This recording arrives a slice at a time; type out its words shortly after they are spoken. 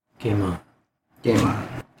Game on. Game on.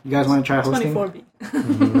 You guys want to try hosting? 24B.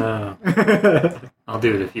 No. I'll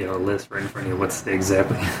do it if you have a list right in front of you. What's the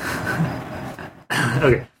exactly?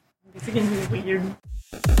 Okay. It's going to be weird.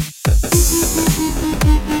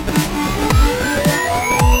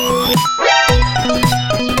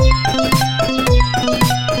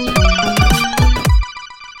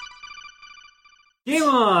 Game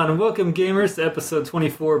on! Welcome, gamers, to episode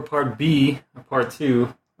 24, part B, or part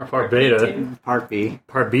 2, or part beta. Part B.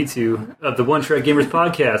 Part B2 of the One Track Gamers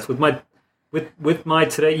podcast with my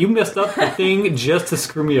today. You messed up the thing just to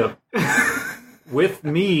screw me up. With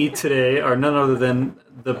me today are none other than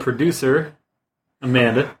the producer,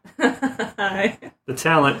 Amanda. Hi. The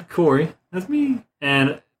talent, Corey. That's me.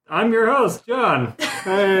 And I'm your host, John.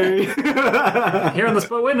 Hey. Here on the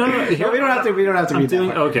spot. Wait, no. Here, We don't have to I'm read doing,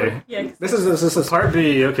 that part. okay. Yeah, This is Part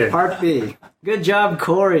B, okay. part B. Good job,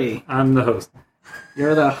 Corey. I'm the host.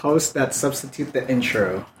 You're the host that substitute the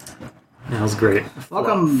intro. That was great.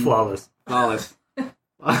 Welcome. Flawless. Flawless.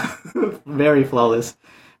 Very flawless.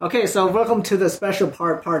 Okay, so welcome to the special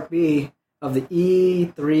part B of the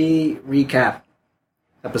E3 recap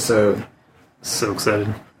episode. So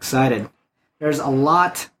excited. Excited. There's a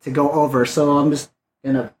lot to go over, so I'm just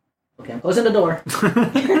gonna... Okay, I'm closing the door.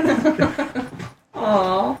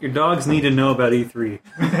 Aww. Your dogs need to know about E3.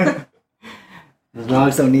 The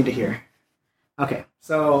dogs don't need to hear. Okay,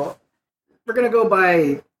 so we're gonna go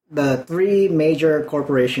by the three major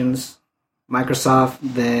corporations: Microsoft,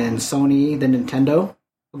 then Sony, then Nintendo.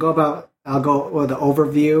 I'll go with the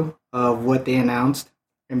overview of what they announced,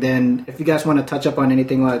 and then if you guys want to touch up on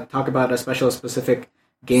anything, talk about a specific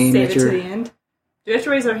game Save that it to you're... the end. Do we have to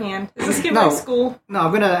raise our hand? Is this game No. like school? No,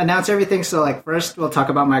 I'm gonna announce everything. So, first we'll talk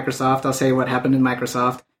about Microsoft. I'll say what happened in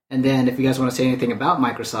Microsoft, and then if you guys want to say anything about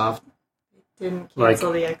Microsoft, Didn't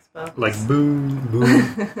cancel the expo. Like, boo, boo.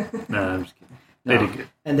 No, I'm just kidding. They No. did good.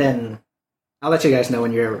 and then I'll let you guys know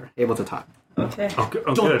when you're able to talk. Okay. Oh,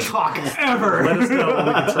 Don't good. talk ever. Let us know when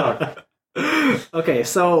we can talk. Okay,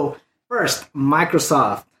 so first,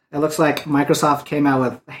 Microsoft. It looks like Microsoft came out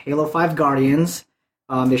with Halo 5 Guardians.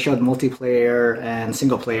 They showed multiplayer and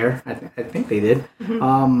single player. I think they did.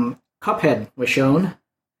 Cuphead was shown.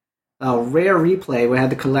 Rare Replay. We had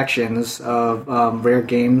the collections of rare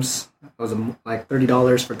games. It was like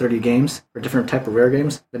 $30 for 30 games for different type of rare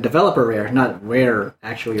games. The developer Rare, not Rare,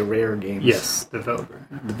 actually rare games. Yes, developer.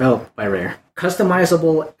 Developed by Rare.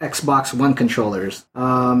 Customizable Xbox One controllers.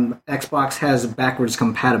 Xbox has backwards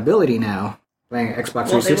compatibility now. Playing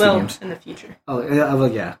Xbox Well, they 360 will games. in the future. Oh,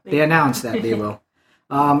 well, yeah. They announced that they will.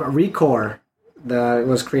 Recore. It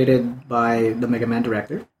was created by the Mega Man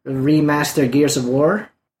director. Remastered Gears of War.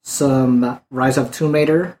 Some Rise of Tomb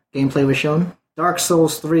Raider gameplay was shown. Dark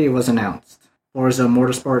Souls 3 was announced. Forza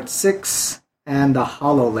Motorsport 6 and the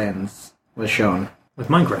HoloLens was shown. With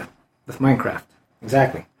Minecraft. With Minecraft.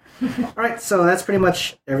 Exactly. Alright, so that's pretty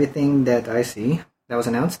much everything that I see that was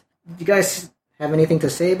announced. Do you guys have anything to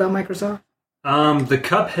say about Microsoft? The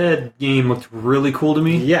Cuphead game looked really cool to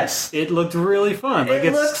me. Yes. It looked really fun. Like, It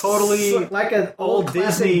it's looks totally like an old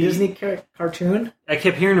classic Disney cartoon. I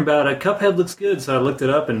kept hearing about it. Cuphead looks good, so I looked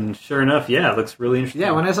it up, and sure enough, yeah, it looks really interesting.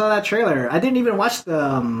 Yeah, when I saw that trailer, I didn't even watch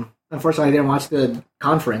the... unfortunately, I didn't watch the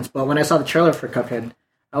conference, but when I saw the trailer for Cuphead,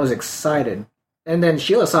 I was excited. And then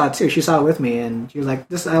Sheila saw it too. She saw it with me, and she was like,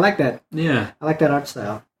 I like that. Yeah. I like that art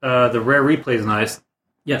style. The Rare Replay is nice.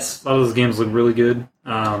 Yes, a lot of those games look really good.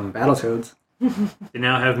 Battletoads. They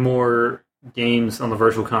now have more games on the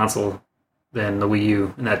Virtual Console than the Wii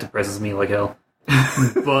U, and that depresses me like hell.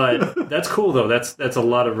 But that's cool, though. That's a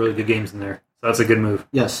lot of really good games in there. So that's a good move.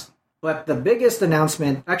 Yes. But the biggest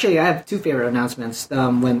announcement... Actually, I have two favorite announcements.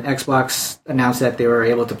 When Xbox announced that they were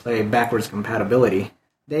able to play backwards compatibility.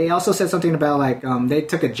 They also said something about, they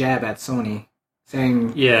took a jab at Sony.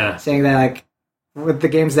 Saying that, with the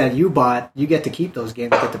games that you bought, you get to keep those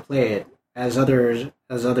games, you get to play it. As others,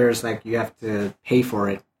 you have to pay for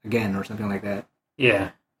it again or something like that.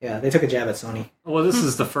 Yeah. Yeah, they took a jab at Sony. Well, this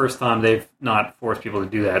is the first time they've not forced people to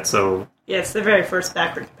do that, so... Yeah, it's the very first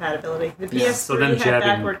backward compatibility. The PS3 so them had jabbing-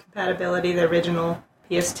 backward compatibility. The original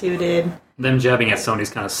PS2 did. Them jabbing at Sony's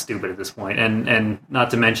kind of stupid at this point. And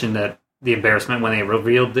not to mention that the embarrassment when they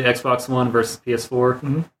revealed the Xbox One versus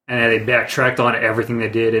PS4, and they backtracked on everything they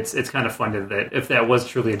did. It's kind of funny that if that was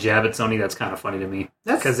truly a jab at Sony, that's kind of funny to me.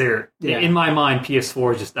 Because in my mind,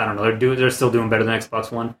 PS4 is just, I don't know, they're still doing better than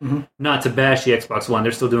Xbox One. Mm-hmm. Not to bash the Xbox One,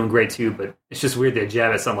 they're still doing great too, but it's just weird they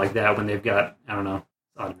jab at something like that when they've got, I don't know,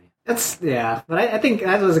 it's odd to me. But I think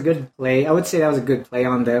that was a good play. I would say that was a good play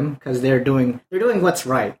on them because they're doing what's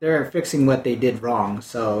right. They're fixing what they did wrong,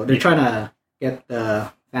 so they're trying to get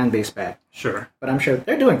the fan base back. Sure. But I'm sure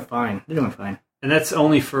they're doing fine. They're doing fine. And that's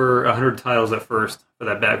only for 100 titles at first for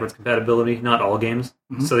that backwards compatibility, not all games.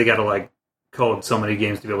 Mm-hmm. So they got to like code so many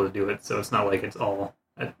games to be able to do it. So it's not like it's all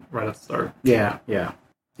right at the start. Yeah, yeah.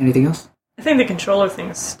 Anything else? I think the controller thing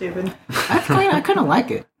is stupid. I kind of like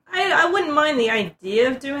it. I wouldn't mind the idea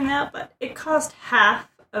of doing that, but it cost half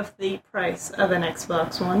of the price of an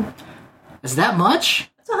Xbox One. Is that much?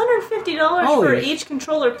 It's $150 for each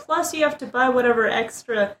controller, plus you have to buy whatever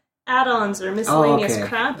extra add-ons or miscellaneous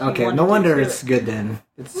crap you want to do. No wonder it's good then.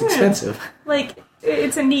 It's expensive. Like,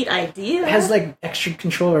 it's a neat idea. It has, like, extra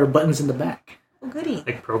controller buttons in the back. Oh, goody.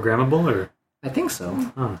 Like programmable, or? I think so.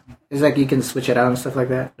 Huh. It's like you can switch it out and stuff like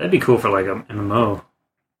that. That'd be cool for, like, an MMO.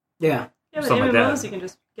 Yeah, but MMOs, you can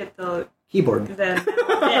just get the keyboard. The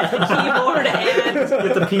keyboard and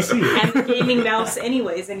get the PC. And the gaming mouse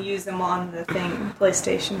anyways, and use them on the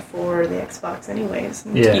PlayStation 4 or the Xbox anyways.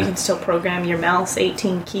 And you can still program your mouse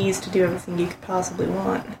 18 keys to do everything you could possibly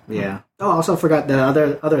want. Yeah. Oh, I also forgot the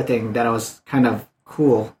other thing that I was kind of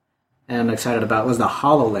cool and excited about was the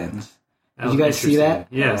HoloLens. Did you guys see that?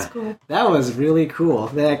 Yeah. That was cool. That was really cool.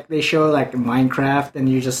 They show like Minecraft and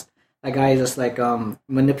that guy is just like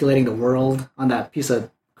manipulating the world on that piece of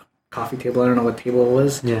coffee table. I don't know what table it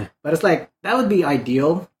was. Yeah. But it's like, that would be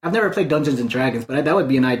ideal. I've never played Dungeons and Dragons, but that would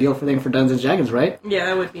be an ideal thing for Dungeons and Dragons, right? Yeah,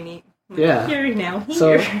 that would be neat. Yeah. Here now. Here.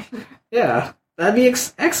 So, yeah, that'd be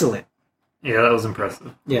excellent. Yeah, that was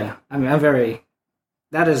impressive. Yeah, I mean, I'm very.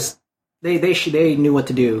 That is, they knew what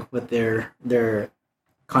to do with their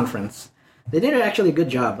conference. They did actually a good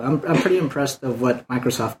job. I'm pretty impressed of what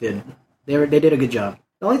Microsoft did. They did a good job.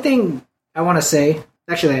 The only thing I want to say,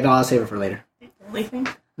 actually, I'll save it for later. The only thing?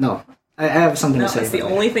 No, I have something to say. That's the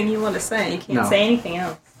only thing you want to say. You can't say anything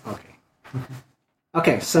else. Okay.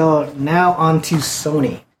 Okay, so now on to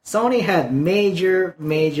Sony. Sony had major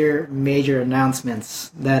announcements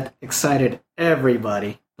that excited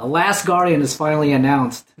everybody. The Last Guardian is finally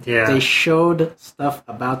announced. Yeah. They showed stuff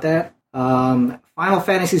about that. Final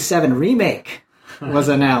Fantasy VII Remake was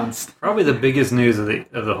announced. Probably the biggest news of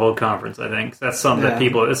the whole conference, I think. That's something that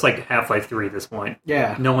people... It's like Half-Life 3 at this point.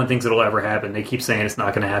 Yeah. No one thinks it'll ever happen. They keep saying it's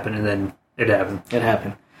not going to happen, and then it happened. It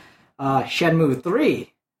happened. Shenmue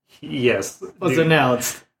 3 was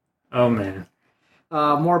announced. Oh, man.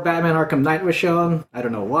 More Batman Arkham Knight was shown. I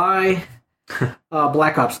don't know why.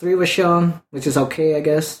 Black Ops 3 was shown, which is okay, I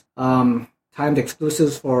guess. Timed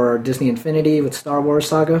exclusives for Disney Infinity with Star Wars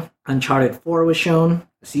Saga. Uncharted 4 was shown.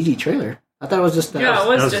 A CG trailer. I thought it was just... it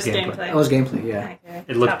was just gameplay. That was gameplay, yeah. Okay.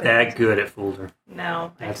 It looked that good, it fooled her.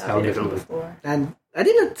 No, that's how good it looked. And they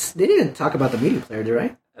didn't talk about the media player, did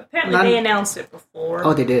right? Apparently they announced it before.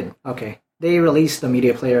 Oh, they did? Okay. They released the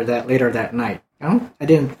media player later that night. I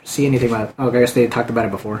didn't see anything about it. Oh, I guess they talked about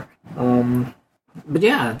it before. But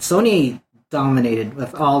yeah, Sony dominated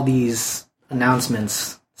with all these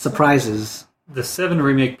announcements, surprises. The 7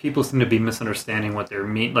 remake, people seem to be misunderstanding what they're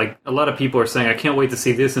mean. Like, a lot of people are saying, I can't wait to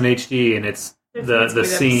see this in HD, and it's the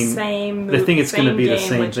scene. They think it's going to be the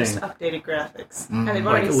same thing. Just updated graphics. Mm-hmm. And they've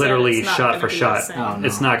like, already literally said shot for shot. Oh, no.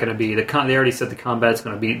 It's not going to be. They already said the combat's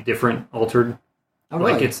going to be different, altered. Oh,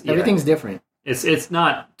 really? Like Everything's different. It's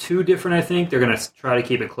not too different, I think. They're going to try to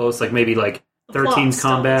keep it close. Like, maybe, like, 13's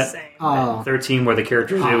combat. 13 where the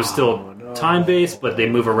characters, it was still time-based, but they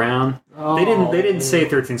move around. They didn't say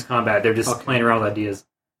 13's combat. They're just playing around with ideas.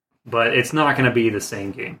 But it's not going to be the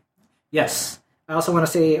same game. Yes. I also want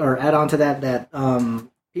to say, or add on to that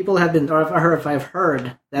people have been, or I've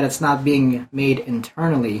heard that it's not being made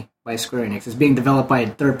internally by Square Enix. It's being developed by a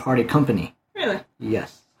third-party company. Really?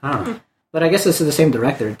 Yes. Huh. But I guess this is the same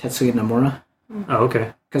director, Tetsuya Nomura. Oh,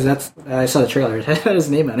 okay. Because I saw the trailer. It had his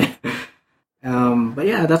name on it. But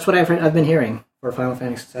yeah, that's what I've been hearing for Final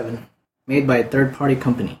Fantasy VII. Made by a third-party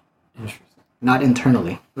company. Interesting. Not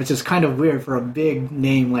internally. Which is kind of weird for a big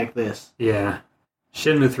name like this. Yeah.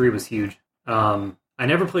 Shenmue 3 was huge. I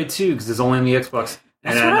never played 2 because it's only on the Xbox.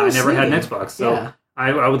 And I never had an Xbox. So yeah.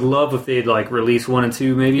 I would love if they'd like release 1 and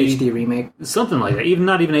 2 maybe. HD remake. Something like that.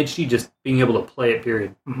 Not even HD, just being able to play it,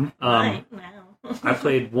 period. Mm-hmm. Right now. I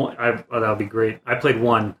played 1. That would be great. I played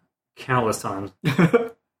 1 countless times.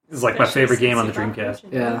 It's like my favorite game on the Dreamcast.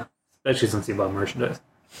 Yeah. Especially since you bought merchandise.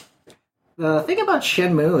 The thing about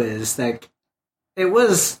Shenmue is, like, it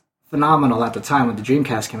was phenomenal at the time when the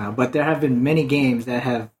Dreamcast came out, but there have been many games that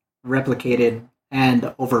have replicated and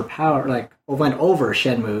went over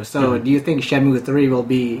Shenmue. So do you think Shenmue 3 will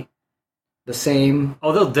be the same?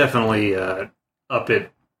 Oh, they'll definitely up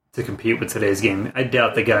it to compete with today's game. I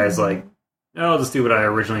doubt the guy's like, I'll just do what I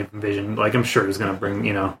originally envisioned. Like, I'm sure he's going to bring,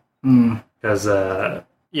 because, I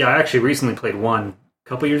actually recently played 1 a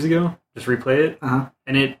couple years ago. Just replayed it. Uh-huh.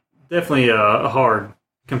 And it definitely a hard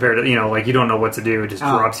compared to, like, you don't know what to do. It just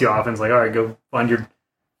drops you off and it's like, all right, go find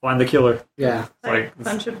the killer. Yeah. Like a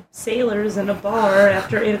bunch of sailors in a bar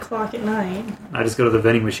after 8 o'clock at night. I just go to the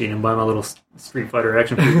vending machine and buy my little Street Fighter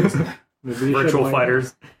action figures. Virtual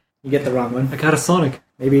fighters. You get the wrong one. I got a Sonic.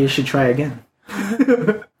 Maybe you should try again.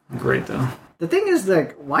 Great, though. The thing is,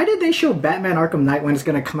 like, why did they show Batman Arkham Knight when it's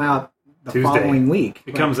going to come out the following week?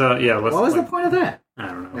 It comes out, yeah. What was the point of that? I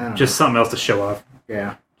don't know. Just something else to show off.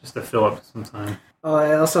 Yeah. Just to fill up some time. Oh,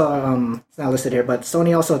 I also, it's not listed here, but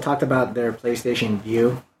Sony also talked about their PlayStation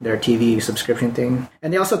View, their TV subscription thing.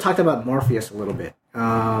 And they also talked about Morpheus a little bit.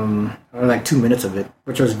 Or like 2 minutes of it,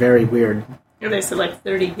 which was very weird. Yeah, they said like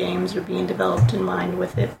 30 games are being developed in mind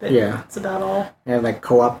with it, but that's about all. Yeah, like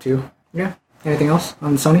co-op too. Yeah. Anything else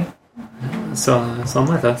on Sony? So, some of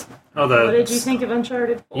my thoughts. What did you think of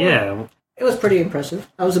Uncharted 4? Yeah. It was pretty impressive.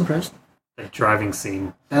 I was impressed. The driving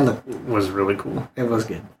scene was really cool. It was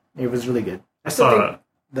good. It was really good. I still think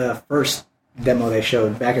the first demo they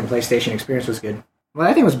showed back in PlayStation Experience was good. Well,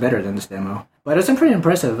 I think it was better than this demo. But it's pretty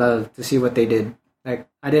impressive to see what they did. Like,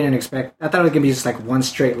 I thought it was going to be just like one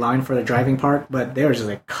straight line for the driving part, but they were just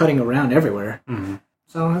like cutting around everywhere. Mm-hmm.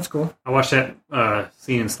 So that's cool. I watched that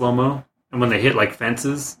scene in slow-mo, and when they hit like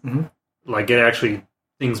fences, like it actually,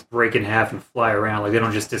 things break in half and fly around. Like they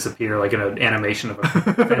don't just disappear like in an animation of a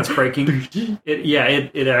fence breaking.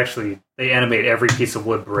 It actually, they animate every piece of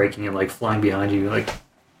wood breaking and like flying behind you. Like,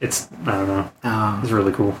 I don't know. It's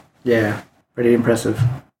really cool. Yeah, pretty impressive.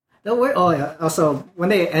 Also, when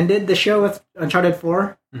they ended the show with Uncharted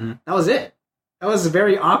 4, that was it. That was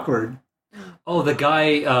very awkward. Oh, the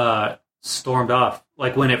guy stormed off.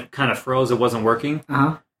 Like, when it kind of froze, it wasn't working.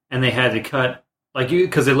 And they had to cut,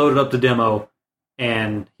 because they loaded up the demo,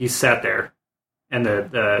 and he sat there, and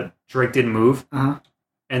the Drake didn't move. And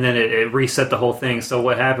then it reset the whole thing. So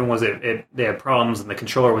what happened was they had problems, and the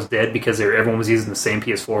controller was dead because everyone was using the same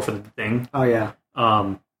PS4 for the thing. Oh, yeah.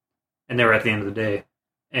 And they were at the end of the day.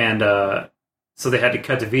 And so they had to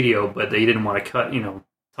cut the video, but they didn't want to cut,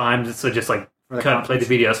 times. So just play the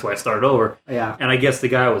video. That's why I started over. Yeah. And I guess the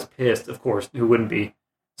guy was pissed, of course. Who wouldn't be?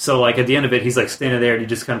 So at the end of it, he's standing there and he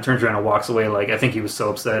just kind of turns around and walks away. I think he was so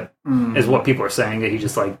upset, is what people are saying, that he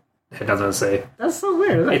just had nothing to say. That's so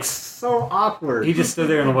weird. It's so awkward. He just stood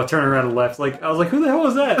there and turned around and left. I was like, who the hell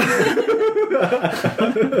was that?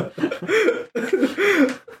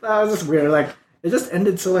 That was just weird. It just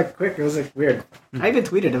ended so quick. It was weird. I even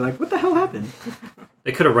tweeted it what the hell happened?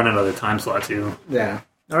 They could have run another time slot too. Yeah.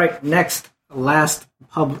 All right. Next, last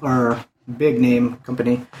big name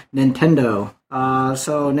company, Nintendo.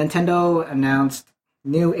 So Nintendo announced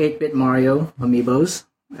new 8-bit Mario amiibos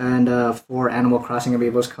and 4 Animal Crossing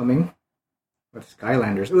amiibos coming with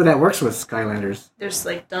Skylanders. Ooh, that works with Skylanders. There's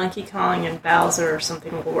Donkey Kong and Bowser or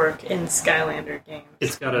something will work in Skylander games.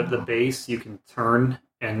 It's got the base you can turn.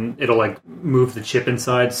 And it'll move the chip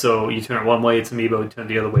inside, so you turn it one way, it's Amiibo, turn it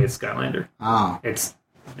the other way, it's Skylander. Oh. It's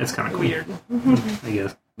kind of cool. Weird. I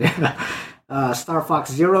guess. Yeah. Star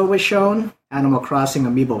Fox Zero was shown, Animal Crossing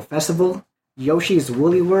Amiibo Festival, Yoshi's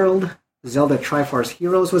Woolly World, Zelda Triforce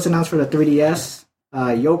Heroes was announced for the 3DS,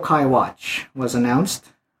 Yokai Watch was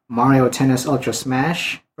announced, Mario Tennis Ultra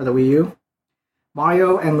Smash for the Wii U,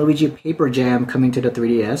 Mario and Luigi Paper Jam coming to the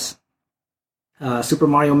 3DS, Super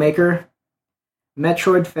Mario Maker,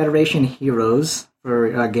 Metroid Federation Heroes for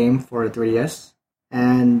a game for 3DS,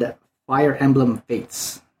 and Fire Emblem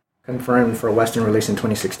Fates confirmed for a Western release in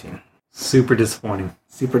 2016. Super disappointing.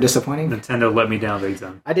 Super disappointing? Nintendo let me down big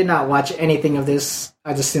time. I did not watch anything of this.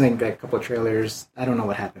 I just seen a couple of trailers. I don't know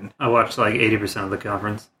what happened. I watched 80% of the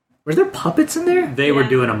conference. Were there puppets in there? They were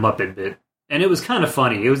doing a Muppet bit. And it was kind of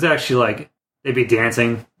funny. It was actually they'd be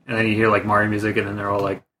dancing, and then you hear Mario music, and then they're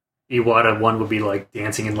all Iwata one would be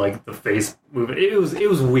dancing in the face movement. It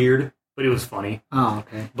was weird, but it was funny. Oh,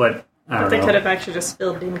 okay. But they could have actually just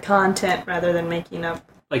filled in content rather than making up.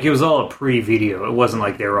 It was all a pre-video. It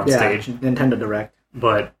wasn't they were on stage. Nintendo Direct.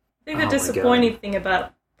 But I think the disappointing thing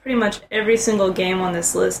about pretty much every single game on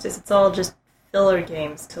this list is it's all just filler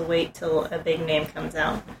games to wait till a big name comes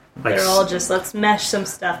out. They're all just, let's mesh some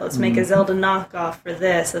stuff. Let's make a Zelda knockoff for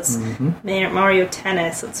this. Let's make Mario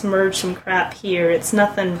Tennis. Let's merge some crap here. It's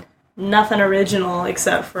nothing original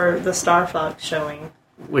except for the Star Fox showing,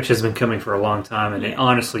 which has been coming for a long time, and it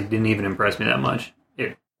honestly didn't even impress me that much.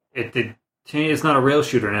 It did. It's not a rail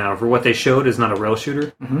shooter now. For what they showed, is not a rail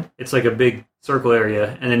shooter. It's a big circle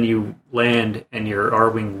area, and then you land, and your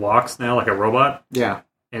R-wing walks now like a robot. Yeah,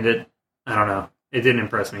 and I don't know. It didn't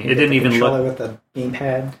impress me. It didn't even look with the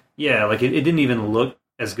gamepad. Yeah, it didn't even look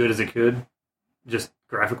as good as it could. Just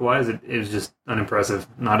graphic wise, it was just unimpressive,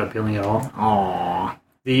 not appealing at all. Aww.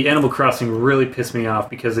 The Animal Crossing really pissed me off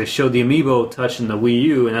because they showed the amiibo touching the Wii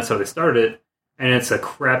U, and that's how they started it. And it's a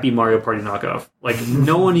crappy Mario Party knockoff. Like,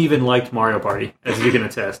 no one even liked Mario Party, as you can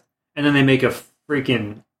attest. And then they make a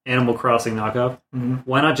freaking Animal Crossing knockoff. Mm-hmm.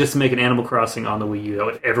 Why not just make an Animal Crossing on the Wii U? That's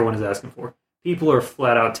what everyone is asking for. People are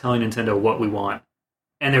flat out telling Nintendo what we want.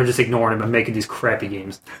 And they're just ignoring them and making these crappy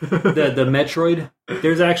games. The Metroid,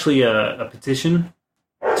 there's actually a petition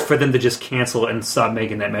for them to just cancel and stop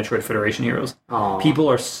making that Metroid Federation Heroes. Aww. People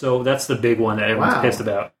are so... That's the big one that everyone's pissed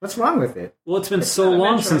about. What's wrong with it? Well, it's been so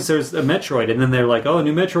long since there's a Metroid, and then they're like, oh, a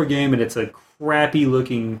new Metroid game, and it's a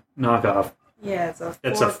crappy-looking knockoff. Yeah,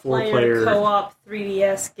 it's a four-player co-op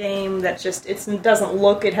 3DS game that just... It doesn't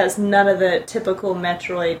look... It has none of the typical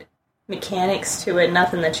Metroid mechanics to it,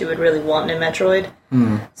 nothing that you would really want in a Metroid.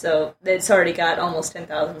 So it's already got almost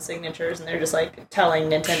 10,000 signatures, and they're just like telling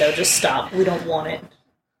Nintendo, just stop, we don't want it.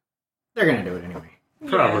 They're gonna do it anyway.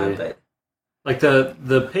 Probably. Yeah, but... Like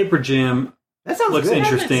the Paper Jam that sounds looks good.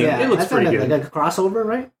 interesting. It looks pretty good. Like a crossover,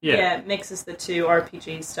 right? Yeah, it mixes the two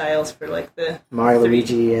RPG styles for like the Mario,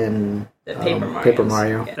 Luigi, and the Paper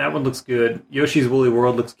Mario. Yeah. That one looks good. Yoshi's Woolly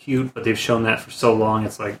World looks cute, but they've shown that for so long.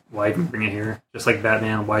 It's like, why even bring it here? Just like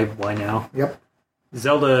Batman, why now? Yep.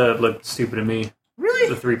 Zelda looked stupid to me.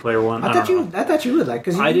 Really? The 3-player one. I thought you would like,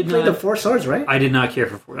 because you played the 4 Swords, right? I did not care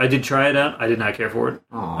for it. I did try it out. I did not care for it.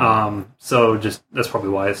 Aww. So just that's probably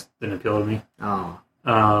why it didn't appeal to me.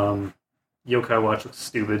 Oh. Yokai Watch looks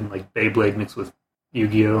stupid, like Beyblade mixed with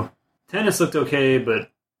Yu-Gi-Oh. Tennis looked okay, but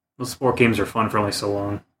those sport games are fun for only so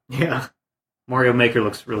long. Yeah. Mario Maker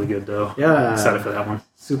looks really good, though. Yeah. I'm excited for that one.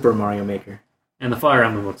 Super Mario Maker. And the Fire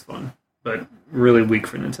Emblem looks fun, but really weak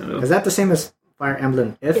for Nintendo. Is that the same as Fire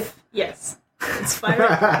Emblem If? Yes. It's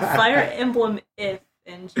Fire Emblem If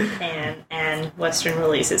in Japan, and Western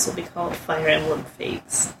releases will be called Fire Emblem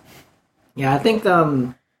Fates. Yeah, I think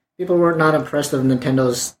people were not impressed with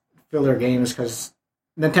Nintendo's filler games because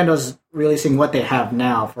Nintendo's releasing what they have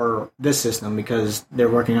now for this system because they're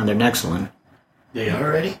working on their next one. They are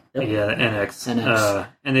already? Yep. Yeah, NX. NX.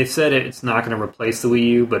 And they said it's not going to replace the Wii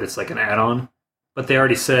U, but it's like an add-on. But they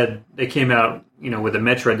already said, they came out, with the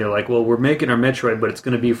Metroid, they're like, well, we're making our Metroid, but it's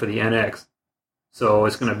going to be for the NX. So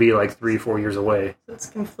it's going to be like 3-4 years away. It's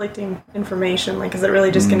conflicting information. Like, is it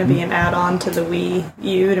really just going to be an add-on to the Wii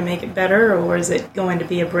U to make it better, or is it going to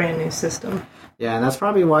be a brand new system? Yeah, and that's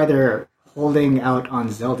probably why they're holding out on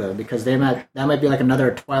Zelda, because that might be like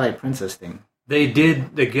another Twilight Princess thing. They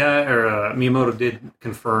did, Miyamoto did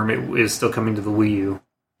confirm it is still coming to the Wii U.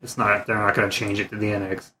 It's not, they're not going to change it to the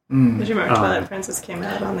NX. Did you remember Twilight Princess came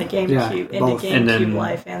out on the GameCube, into GameCube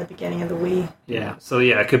Life and the beginning of the Wii? Yeah, so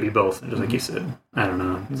it could be both, just like you said. I don't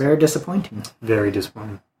know. Very disappointing. Very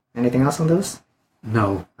disappointing. Anything else on those?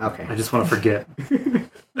 No. Okay. I just want to forget.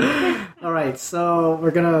 All right, so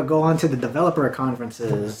we're going to go on to the developer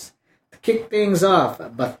conferences. To kick things off,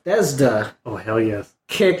 Bethesda. Oh, hell yes.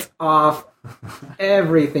 Kicked off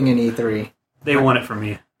everything in E3. They won it for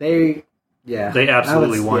me. They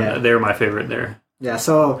absolutely won. Yeah. They're my favorite there. Yeah,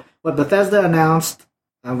 so what Bethesda announced,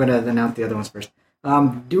 I'm going to announce the other ones first.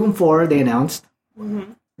 Doom 4, they announced.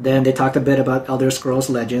 Mm-hmm. Then they talked a bit about Elder Scrolls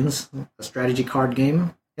Legends, a strategy card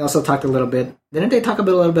game. They also talked a little bit... Didn't they talk a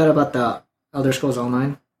little bit about the Elder Scrolls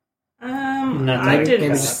Online? I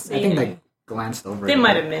didn't see I think they glanced over it. They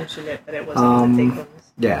might have mentioned it, but it wasn't the big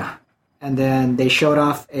ones. Yeah. And then they showed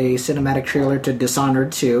off a cinematic trailer to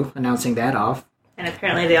Dishonored 2, announcing that off. And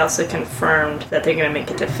apparently they also confirmed that they're going to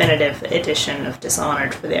make a definitive edition of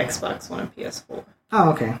Dishonored for the Xbox One and PS4.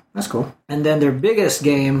 Oh, okay. That's cool. And then their biggest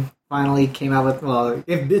game finally came out with, well,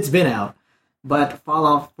 it's been out, but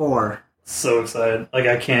Fallout 4. So excited. Like,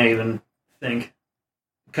 I can't even think.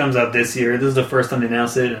 It comes out this year. This is the first time they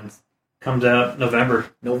announced it, and it comes out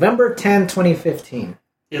November. November 10, 2015.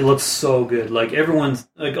 It looks so good. Like, everyone's...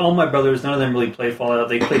 Like, all my brothers, none of them really played Fallout.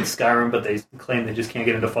 They played Skyrim, but they claim they just can't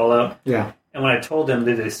get into Fallout. Yeah. And when I told them,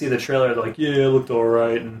 did they see the trailer? They're like, yeah, it looked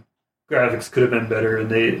alright, and graphics could have been better.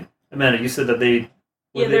 And Amanda, you said that they...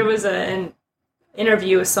 Yeah, there was an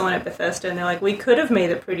interview with someone at Bethesda, and they're like, we could have made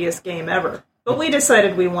the prettiest game ever, but we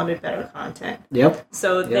decided we wanted better content. Yep.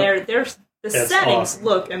 So the settings awesome.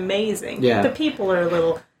 Look amazing. Yeah. The people are a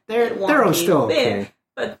little... They're still okay.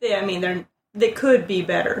 But they could be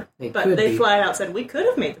better. They flat out said, we could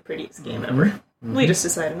have made the prettiest game ever. Mm-hmm. We just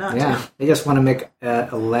decided not to. Yeah, they just want to make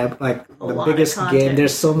the biggest game.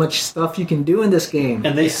 There's so much stuff you can do in this game.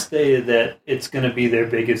 And they stated that it's going to be their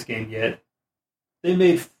biggest game yet. They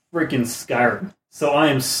made freaking Skyrim. So I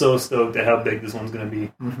am so stoked at how big this one's going to be.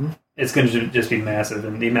 Mm-hmm. It's going to just be massive.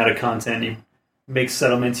 And the amount of content, you make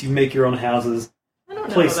settlements, you make your own houses. I don't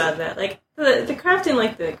know about that. Like, The crafting,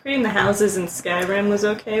 like creating the houses in Skyrim was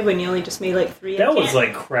okay when you only just made like 3. That was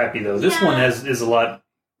like crappy though. This one is a lot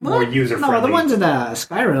more user friendly. No, the ones in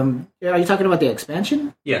Skyrim. Are you talking about the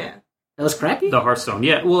expansion? Yeah. It was crappy? The Hearthstone.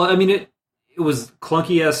 Yeah. Well, I mean, it was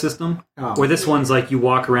clunky ass system. Oh. Where this one's like you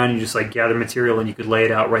walk around and you just like gather material and you could lay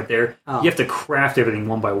it out right there. Oh. You have to craft everything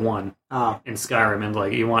one by one in Skyrim. And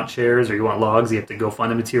like you want chairs or you want logs, you have to go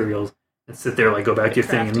find the materials and sit there, like go back to your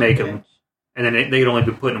thing and make them. And then they could only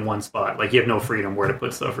be put in one spot. Like, you have no freedom where to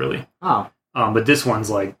put stuff, really. Oh. But this one's,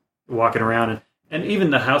 like, walking around. And even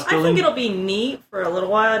the house building... I think it'll be neat for a little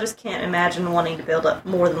while. I just can't imagine wanting to build up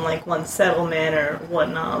more than, like, one settlement or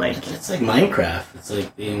whatnot. Like, it's like Minecraft. It's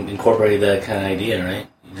like they incorporated that kind of idea, right?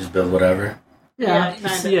 You just build whatever. Yeah,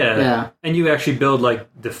 kind of. Yeah. And you actually build, like,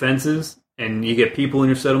 defenses, and you get people in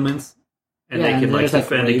your settlements. And they can, like,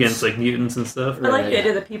 defend against, like, mutants and stuff. I like the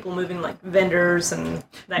idea that people moving, like, vendors and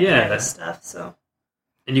that kind of stuff, so...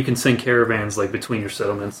 And you can send caravans, like, between your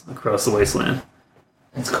settlements across the wasteland.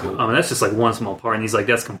 That's cool. And that's just, like, one small part. And he's like,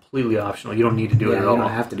 that's completely optional. You don't need to do it at all. You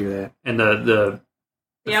don't have to do that. And the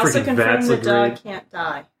They also confirmed the dog can't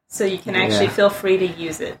die. So you can actually feel free to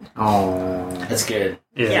use it. Oh. That's good.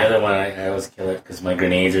 Yeah. The other one, I always kill it because my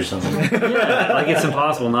grenades or something. Yeah, like, it's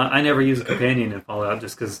impossible. I never use a companion in Fallout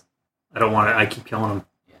just because... I don't want to. I keep killing them.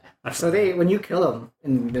 Yeah. So when you kill them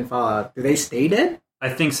in Fallout, do they stay dead? I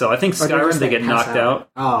think so. I think Skyrim they get knocked out.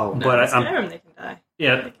 Oh, no, but Skyrim they can die.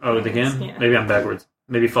 Yeah. They can. Yeah. Maybe I'm backwards.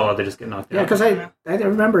 Maybe Fallout they just get knocked out. Yeah, because I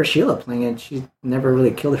remember Sheila playing it. She never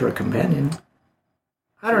really killed her companion.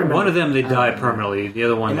 I don't remember. One of them they die permanently. The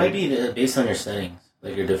other one it might be based on your settings,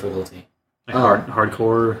 like your difficulty. Like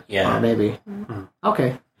hardcore. Yeah, maybe. Mm-hmm.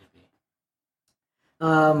 Okay.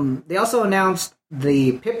 They also announced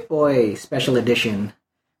the Pip-Boy Special Edition,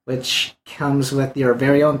 which comes with your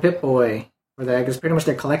very own Pip-Boy. It's pretty much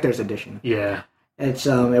the collector's edition. Yeah. It's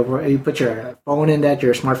you put your phone in that,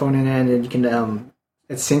 your smartphone in that, and you can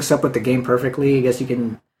it syncs up with the game perfectly. I guess you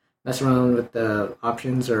can mess around with the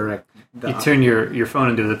options or you turn your phone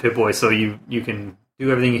into the Pip-Boy, so you can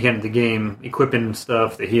do everything you can in the game, equipping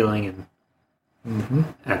stuff, the healing,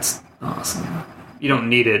 and that's awesome. You don't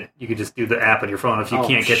need it. You could just do the app on your phone if you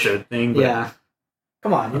can't get the thing. But yeah.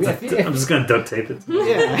 Come on. I'm just going to duct tape it.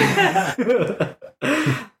 Yeah.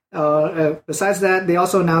 Besides that, they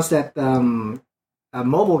also announced that a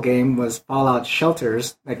mobile game was Fallout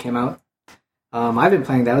Shelters that came out. I've been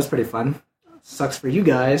playing that. It was pretty fun. Sucks for you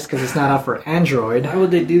guys because it's not out for Android. Why would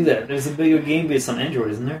they do that? There's a bigger game based on Android,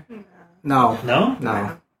 isn't there? No. No?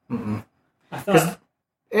 No. Mm-mm. I thought...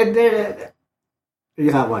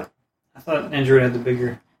 You thought what? I thought Android had the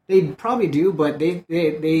bigger... They probably do, but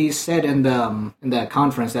they said in the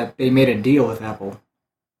conference that they made a deal with Apple.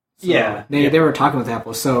 So they were talking with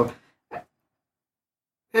Apple, so I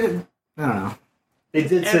don't know. They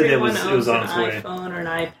did say that it was on its way. An iPhone or an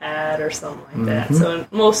iPad or something like that. So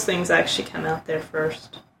most things actually come out there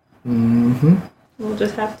first. Mm-hmm. We'll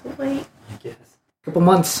just have to wait. I guess.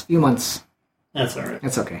 Few months. That's all right.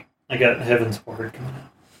 That's okay. I got Heaven's Word coming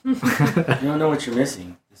out. You don't know what you're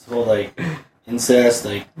missing. This whole incest,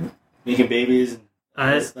 making babies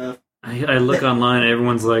and stuff. I look online and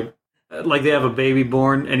everyone's like they have a baby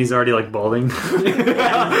born and he's already balding.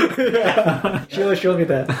 Yeah. Sheila showed me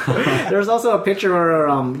that. There's also a picture where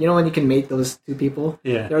when you can mate those two people.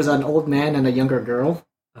 Yeah. There's an old man and a younger girl.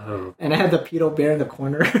 Oh. And I had the pedo bear in the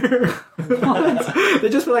corner. What? They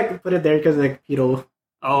just put it there because pedo.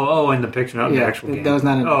 Oh, in the picture, not in the actual game. That was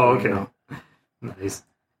not in the game. Okay. Nice.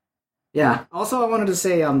 Yeah. Also, I wanted to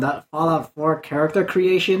say that Fallout 4 character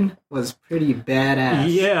creation was pretty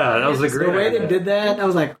badass. Yeah, that was a great The way idea. they did that, I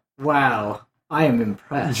was like, wow, I am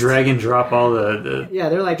impressed. Drag and drop all the... Yeah,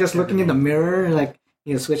 they're just looking in the mirror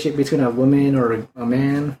and switch it between a woman or a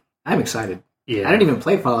man. I'm excited. Yeah. I didn't even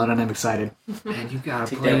play Fallout and I'm excited. Man, you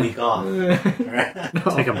gotta take that week off.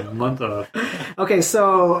 No. Take a month off. Okay,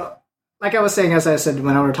 so like I was saying, as I said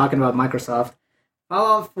when we were talking about Microsoft,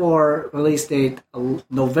 Fallout 4 release date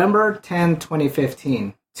November 10,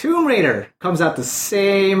 2015. Tomb Raider comes out the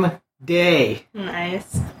same day.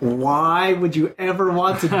 Nice. Why would you ever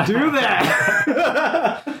want to do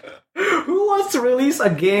that? Who wants to release a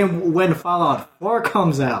game when Fallout 4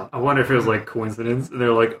 comes out? I wonder if it was coincidence. And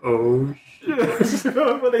they're like, oh shit.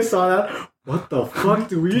 When they saw that, what the fuck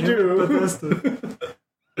do we do?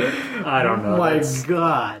 I don't know. Oh my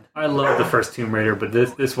god. I love the first Tomb Raider, but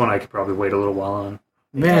this one I could probably wait a little while on.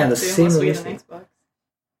 Man, the same release. Xbox.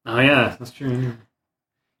 Oh yeah, that's true.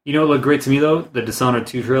 You know what looked great to me though? The Dishonored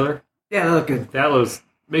 2 trailer. Yeah, that looked good. That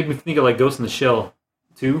made me think of Ghost in the Shell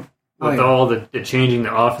 2. With all the changing the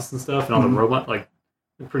office and stuff and all the robot, they're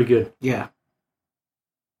pretty good. Yeah.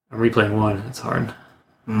 I'm replaying 1. It's hard.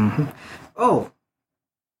 Mm-hmm. Oh,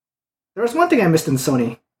 there was one thing I missed in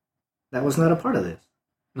Sony that was not a part of this.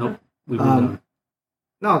 Nope. We moved on.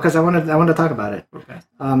 No, because I wanted to talk about it. Okay.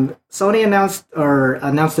 Sony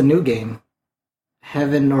announced a new game,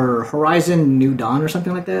 Heaven or Horizon New Dawn or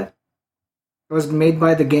something like that. It was made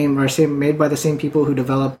by made by the same people who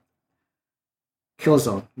developed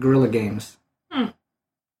Killzone, Guerrilla Games.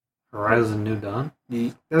 Horizon New Dawn?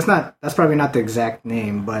 That's probably not the exact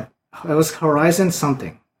name, but it was Horizon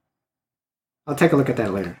something. I'll take a look at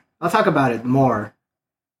that later. I'll talk about it more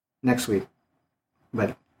next week.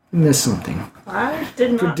 But missed something. I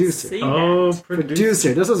did not see that.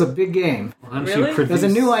 Producer. This was a big game. Really? There's a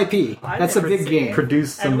new IP. That's a big game.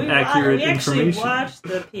 Produce some accurate information. We actually watched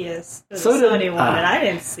the Sony one, and I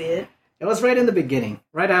didn't see it. It was right in the beginning,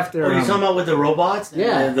 right after. Oh, you're talking about with the robots?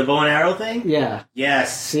 Yeah. The bow and arrow thing? Yeah.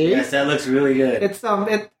 Yes. See? Yes, that looks really good. It's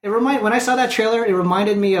when I saw that trailer, it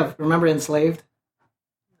reminded me of, remember Enslaved?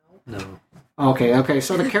 No. Okay.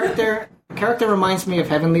 So the character reminds me of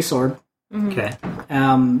Heavenly Sword. Mm-hmm. Okay.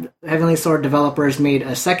 Heavenly Sword developers made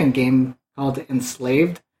a second game called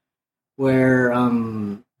Enslaved, where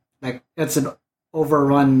it's an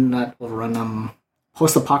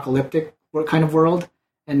post-apocalyptic kind of world,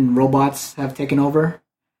 and robots have taken over.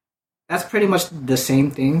 That's pretty much the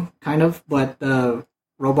same thing, kind of, but the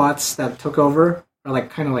robots that took over are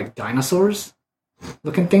kind of like dinosaurs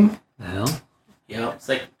looking thing. The hell? Yeah, it's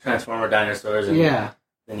like Transformer dinosaurs. And Yeah.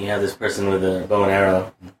 Then you have this person with a bow and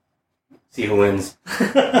arrow. See who wins.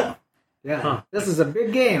 Yeah. Huh. This is a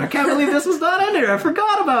big game. I can't believe this was not in there. I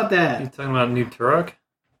forgot about that. You talking about New Turok?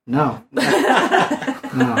 No.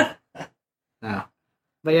 No.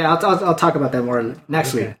 But yeah, I'll talk about that more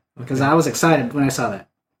next week, because I was excited when I saw that.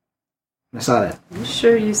 I'm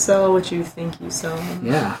sure you saw what you think you saw.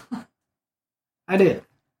 Yeah. I did.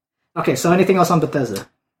 Okay, so anything else on Bethesda?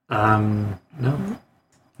 No.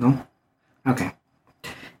 No? Okay.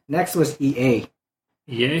 Next was EA.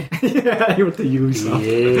 EA? Yeah, with the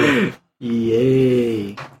Ubisoft.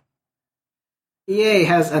 EA. EA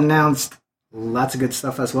has announced lots of good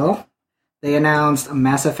stuff as well. They announced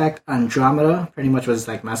Mass Effect Andromeda, pretty much was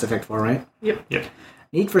like Mass Effect 4, right? Yep.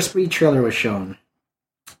 Need for Speed trailer was shown.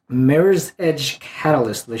 Mirror's Edge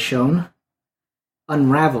Catalyst was shown.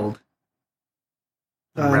 Unraveled.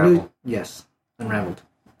 Unravel. Yes, Unraveled.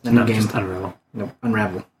 The new game. Just Unravel. No,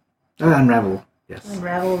 Unravel. Unravel. Yes.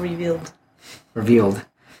 Unravel revealed.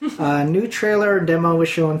 New trailer demo was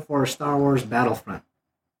shown for Star Wars Battlefront.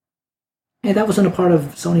 Hey, that wasn't a part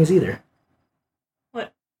of Sony's either.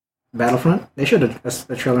 What? Battlefront? They showed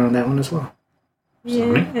a trailer on that one as well. Yeah,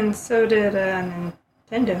 Sony? And so did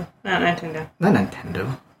Nintendo. Not Nintendo. Not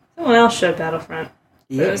Nintendo. Someone else showed Battlefront.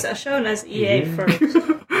 EA. It was shown as EA first.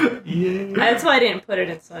 EA. That's why I didn't put it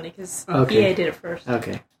in Sony, because EA did it first.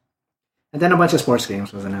 Okay. And then a bunch of sports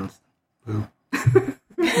games was announced. Boo.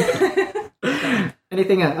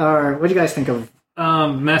 Anything, or what do you guys think of?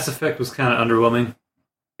 Mass Effect was kind of underwhelming.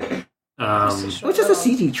 It was just a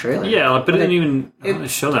CG trailer. Yeah, but it didn't even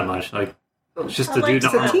show that much. Like, it's just a dude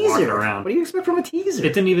walking around. What do you expect from a teaser?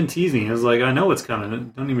 It didn't even tease me. It was like, I know what's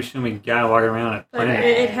coming. Don't even show me a guy walking around at But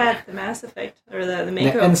it had the Mass Effect, or the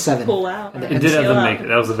Mako N7. pull out. It did have the Mako.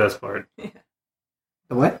 That was the best part. Yeah.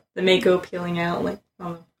 The what? The Mako peeling out,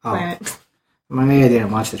 on the planet. Maybe I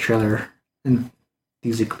didn't watch the trailer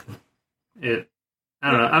physically. I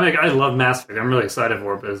don't know. I love Mass Effect. I'm really excited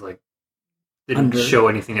for it, but it's didn't show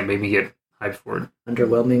anything that made me get hyped for it.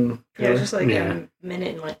 Underwhelming trailer? Yeah, it was just a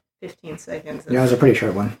minute and 15 seconds. Yeah, it was a pretty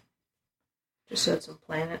short one. Just showed some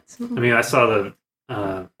planets. I mean, I saw the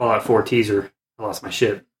Fallout 4 teaser. I lost my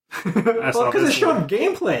shit. Because it showed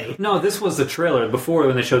gameplay. No, this was the trailer before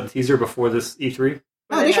when they showed the teaser before this E3.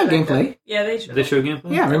 Oh, they showed gameplay. Yeah, they showed. They showed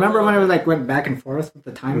gameplay. Yeah, remember when it went back and forth with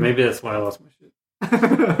the time? Maybe that's why I lost my shit.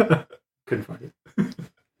 Couldn't find it.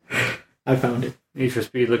 I found it. Need for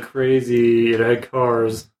Speed looked crazy. It had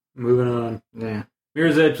cars. Moving on. Yeah.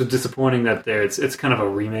 Mirror's Edge was disappointing that it's kind of a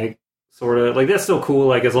remake, sort of. That's still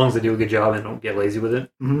cool, as long as they do a good job and don't get lazy with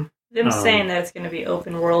it. Mm-hmm. Them saying that it's going to be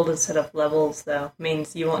open world instead of levels, though,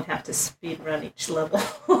 means you won't have to speed run each level.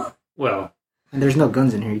 Well. And there's no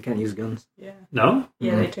guns in here. You can't use guns. Yeah. No?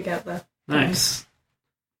 Yeah, they took out the... Nice.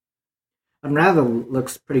 Unravel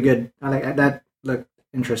looks pretty good. That looked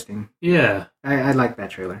interesting. Yeah. I like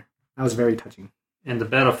that trailer. That was very touching. And the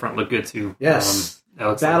Battlefront looked good, too. Yes.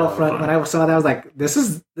 Battlefront, when I saw that, I was like, this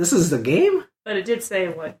is the game? But it did say,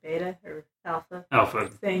 beta or alpha? Alpha.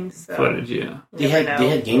 Things. So footage, yeah. They had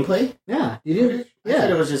gameplay? Yeah. You did? I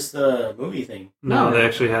thought it was just a movie thing. No, they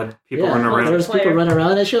actually had people running around. There was people running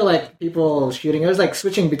around. They showed, people shooting. It was,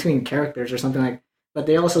 switching between characters or something but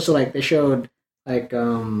they also, they showed,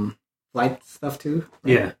 flight stuff too.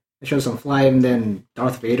 Right? Yeah. They showed some flight, and then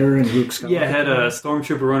Darth Vader and Luke Skywalker. Yeah, had a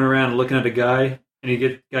stormtrooper running around looking at a guy,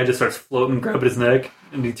 and guy just starts floating, grabbing his neck,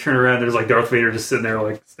 and you turn around, there's like Darth Vader just sitting there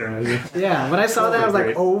like staring at you. Yeah, when I saw that, I was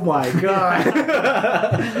like, oh my god.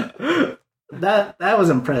 that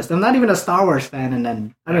was impressed. I'm not even a Star Wars fan, and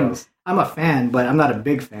then I'm a fan, but I'm not a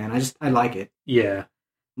big fan. I like it. Yeah.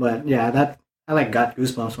 But yeah, I got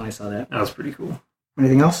goosebumps when I saw that. That was pretty cool.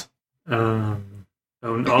 Anything else?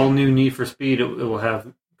 All new Need for Speed, it will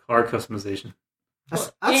have car customization.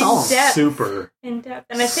 That's all. Super in depth.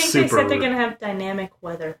 And I think they said they're going to have dynamic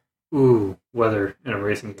weather. Ooh, weather in a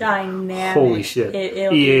racing game. Dynamic. Holy shit.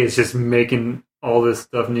 EA is just making all this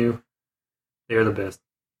stuff new. They're the best.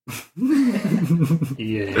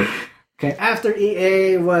 EA. Okay, after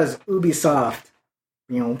EA was Ubisoft.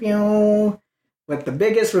 But the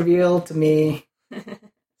biggest reveal to me,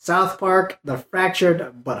 South Park, The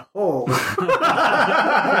Fractured But Whole.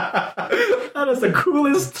 That is the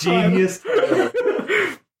coolest genius.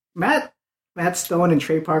 Matt Stone and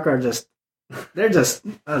Trey Parker they're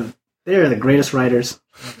the greatest writers.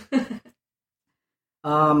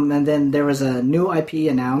 And then there was a new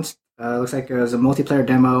IP announced. Looks like it was a multiplayer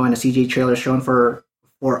demo and a CG trailer shown for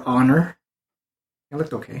Honor. It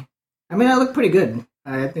looked okay. I mean, it looked pretty good.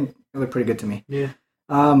 I think it looked pretty good to me. Yeah.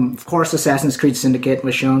 Of course, Assassin's Creed Syndicate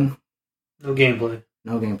was shown. No gameplay.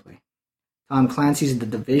 Tom Clancy's The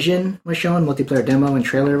Division was shown. Multiplayer demo and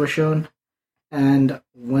trailer was shown. And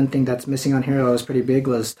one thing that's missing on here that was pretty big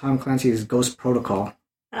was Tom Clancy's Ghost Protocol.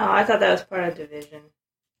 Oh, I thought that was part of Division.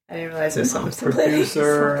 I didn't realize it was something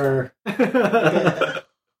Producer.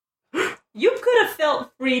 You could have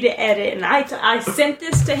felt free to edit, and I sent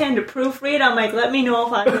this to him to proofread. I'm like, let me know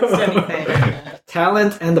if I missed anything.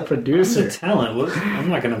 Talent and the producer. The talent? I'm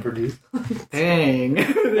not going to produce. Dang.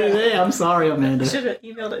 Hey, I'm sorry, Amanda. I should have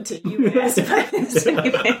emailed it to you and asked if I missed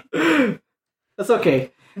anything. That's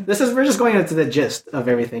okay. We're just going into the gist of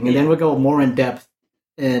everything, and then we'll go more in depth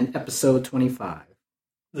in episode 25.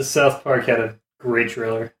 The South Park had a great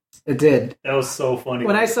trailer. It did. That was so funny.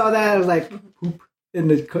 When I saw that, I was like, poop in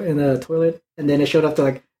the toilet, and then it showed up to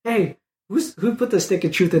like, hey, who put the stick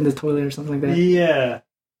of truth in the toilet or something like that? Yeah.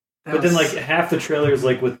 But then like half the trailer is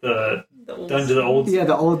like with the dungeon, the old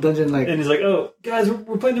the old dungeon, like, and he's like, "Oh, guys,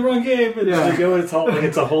 we're playing the wrong game." And they go, and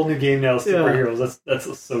it's a whole new game now. Superheroes.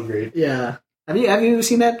 That's so great. Yeah. Have you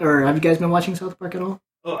seen that, or have you guys been watching South Park at all?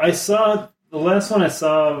 Oh, I saw the last one. I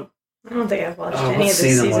saw. I don't think I've watched any what of this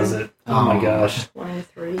season. was it? Oh my gosh,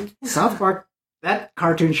 23. South Park. That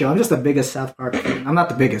cartoon show. I'm just the biggest South Park fan. I'm not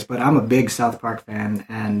the biggest, but I'm a big South Park fan,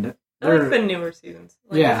 and I like the newer seasons.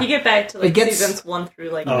 If you get back to seasons 1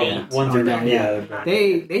 through 8. 1 through 9, yeah.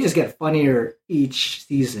 They just get funnier each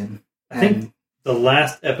season. I think the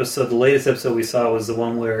latest episode we saw was the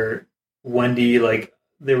one where Wendy,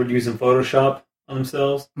 they were using Photoshop on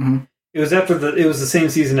themselves. Mm-hmm. It was it was the same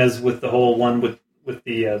season as with the whole one with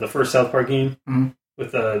the first South Park game,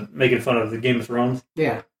 with making fun of the Game of Thrones.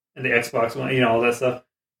 Yeah. And the Xbox one, all that stuff.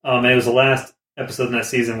 And it was the last episode in that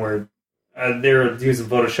season where they were using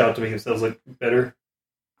Photoshop to make themselves look better.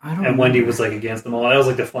 And Wendy was against them all. That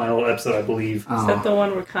was the final episode, I believe. Is that the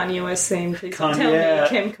one where Kanye was saying, "Please tell me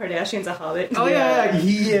Kim Kardashian's a hobbit"? Oh yeah.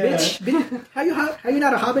 Bitch, how you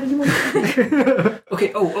not a hobbit anymore?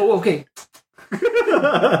 Okay. Okay.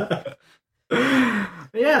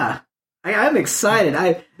 Yeah. I'm excited.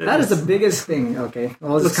 That is the biggest thing. Okay.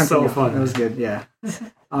 Well, let's continue. So fun. That was good. Yeah.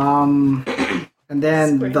 And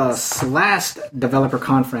then the last developer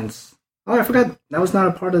conference. Oh, I forgot. That was not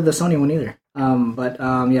a part of the Sony one either.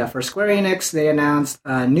 For Square Enix, they announced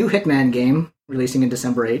a new Hitman game releasing in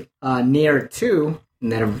December 8th. Nier 2.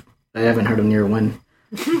 I haven't heard of Nier 1.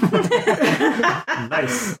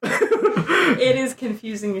 Nice. It is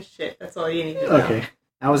confusing as shit. That's all you need to know. Okay.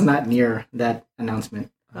 I was not near that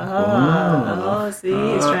announcement. See,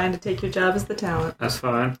 he's trying to take your job as the talent. That's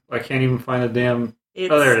fine. I can't even find the damn...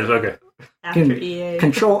 there it is. Okay. After EA.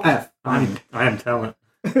 Control F. I am talent.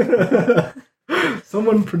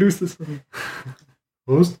 Someone produced this for me.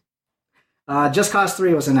 Who's? Just Cause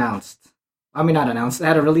 3 was announced. I mean, not announced. It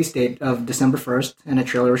had a release date of December 1st, and a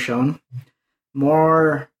trailer was shown.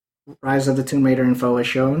 More Rise of the Tomb Raider info was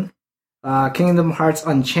shown. Kingdom Hearts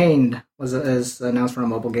Unchained is announced for a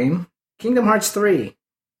mobile game. Kingdom Hearts 3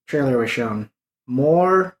 trailer was shown.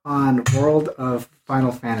 More on World of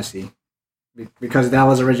Final Fantasy, because that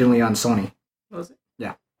was originally on Sony. Was it?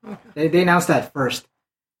 Yeah. Okay. They announced that first,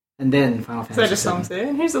 and then Final Fantasy. So I just saw it.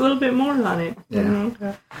 Here's a little bit more on it. Yeah.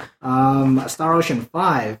 Okay. Star Ocean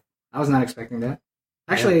 5. I was not expecting that.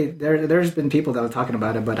 Actually, there's been people that were talking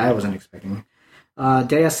about it, but I wasn't expecting it.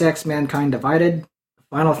 Deus Ex Mankind Divided,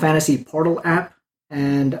 Final Fantasy Portal app,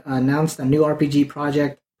 and announced a new RPG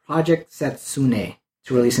project, Project Setsune,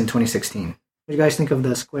 to release in 2016. What do you guys think of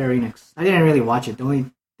the Square Enix? I didn't really watch it. The only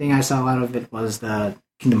thing I saw out of it was the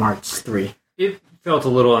Kingdom Hearts 3. It felt a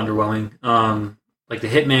little underwhelming. Like the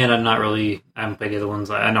Hitman, I haven't played the other ones.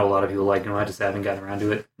 I know a lot of people like them. I just haven't gotten around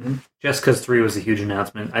to it. Mm-hmm. Just because 3 was a huge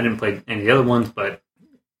announcement. I didn't play any of the other ones, but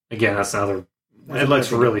again, that's another. It looks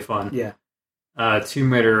really fun. Yeah.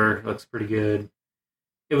 Tomb Raider looks pretty good.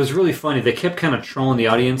 It was really funny. They kept kind of trolling the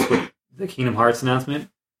audience with the Kingdom Hearts announcement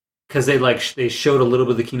because they showed a little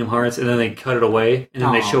bit of the Kingdom Hearts and then they cut it away and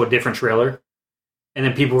then they show a different trailer, and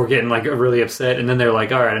then people were getting like really upset, and then they're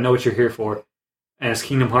like, "All right, I know what you're here for." And it's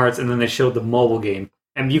Kingdom Hearts, and then they showed the mobile game.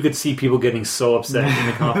 And you could see people getting so upset in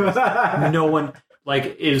the conference. No one,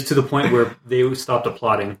 like, it was to the point where they stopped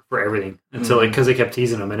applauding for everything. Until, like, because they kept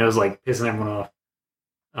teasing them, and it was, like, pissing everyone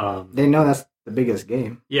off. They know that's the biggest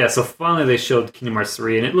game. Yeah, so finally they showed Kingdom Hearts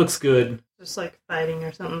 3, and it looks good. Just, like, fighting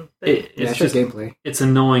or something. It's just gameplay. It's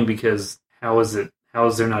annoying because how is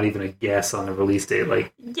there not even a guess on the release date?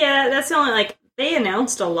 Like, yeah, that's the only, like, they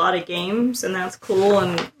announced a lot of games, and that's cool,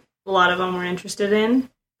 and a lot of them we're interested in,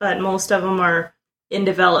 but most of them are in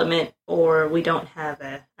development or we don't have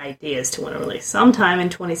ideas to when to release. Sometime in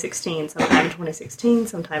 2016, sometime in 2016,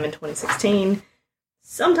 sometime in 2016,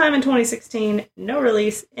 sometime in 2016, no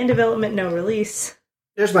release, in development, no release.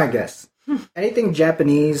 Here's my guess. Anything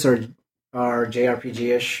Japanese or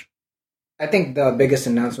JRPG-ish, I think the biggest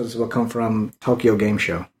announcements will come from Tokyo Game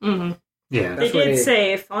Show. Mm-hmm. Yeah, they did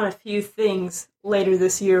say if on a few things later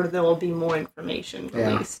this year there will be more information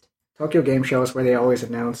released. Tokyo Game Show is where they always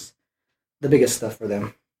announce the biggest stuff for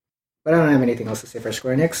them. But I don't have anything else to say for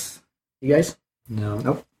Square Enix. You guys? No.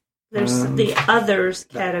 Nope. There's the others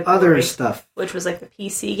category. Other stuff. Which was like the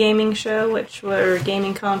PC gaming show,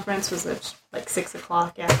 gaming conference was at like 6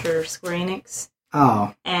 o'clock after Square Enix.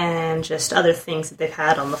 Oh. And just other things that they've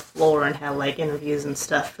had on the floor and had like interviews and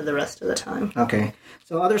stuff for the rest of the time. Okay.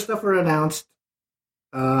 So other stuff were announced.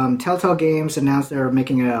 Telltale Games announced they're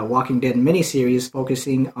making a Walking Dead miniseries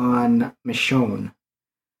focusing on Michonne.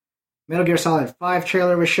 Metal Gear Solid 5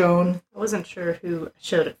 trailer was shown. I wasn't sure who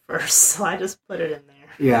showed it first, so I just put it in there.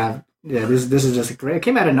 Yeah. This is just great. It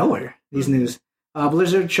came out of nowhere. These news.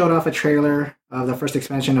 Blizzard showed off a trailer of the first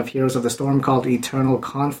expansion of Heroes of the Storm called Eternal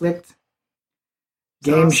Conflict.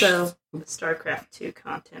 Also, StarCraft 2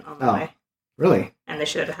 content on the way. Really? And they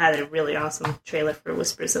should have had a really awesome trailer for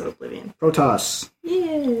Whispers of Oblivion. Protoss.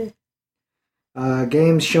 Yeah.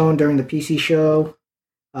 Games shown during the PC show.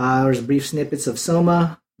 There's brief snippets of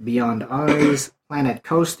Soma, Beyond Eyes, Planet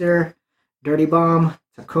Coaster, Dirty Bomb,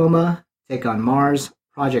 Tacoma, Take on Mars,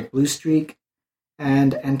 Project Blue Streak,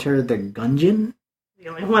 and Enter the Gungeon. The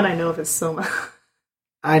only one I know of is Soma.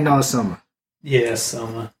 I know Soma. Yeah,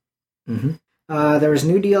 Soma. Mm-hmm. There was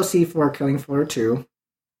new DLC for Killing Floor 2.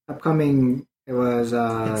 Upcoming, it was...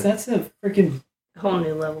 That's a freaking... whole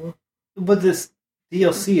new level. But this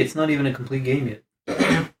DLC, it's not even a complete game yet.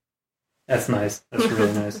 That's nice. That's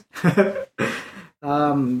really nice.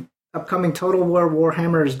 Upcoming Total War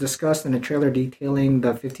Warhammer is discussed in a trailer detailing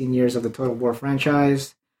the 15 years of the Total War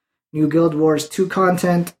franchise. New Guild Wars 2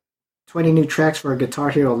 content. 20 new tracks for Guitar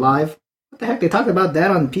Hero Live. What the heck? They talked about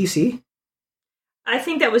that on PC? I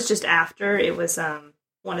think that was just after. It was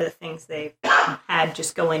one of the things they had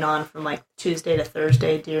just going on from like Tuesday to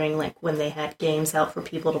Thursday during like when they had games out for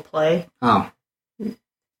people to play. Oh.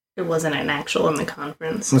 It wasn't an actual in the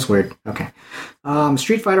conference. That's weird. Okay.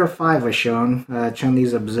 Street Fighter V was shown.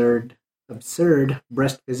 Chun-Li's absurd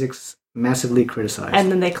breast physics massively criticized.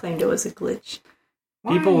 And then they claimed it was a glitch.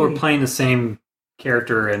 People were playing the same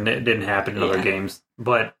character and it didn't happen in other games.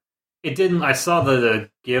 But it didn't... I saw the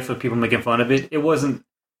gif of people making fun of it. It wasn't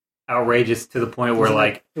outrageous to the point where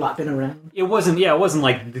like flopping around. It wasn't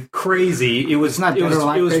like crazy. It was not. It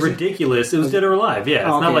was ridiculous. It was Dead or Alive. Yeah,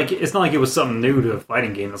 it's not like it was something new to a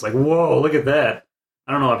fighting game. It's like, whoa, look at that.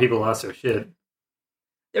 I don't know why people lost their shit.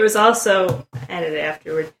 There was also added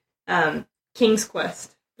afterward, King's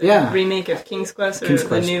Quest. The remake of King's Quest, or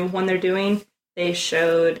the new one they're doing. They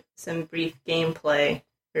showed some brief gameplay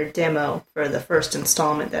or demo for the first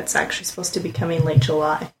installment that's actually supposed to be coming late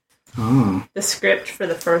July. Oh. The script for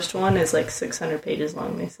the first one is like 600 pages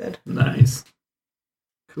long, they said. Nice.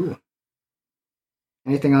 Cool.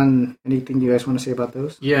 Anything you guys want to say about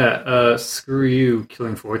those? Yeah, screw you,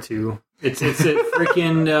 Killing Floor 2. It's a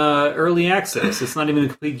freaking early access. It's not even a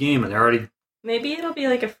complete game, and they're already... Maybe it'll be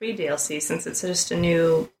like a free DLC, since it's just a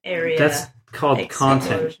new area. That's called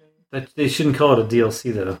content. They shouldn't call it a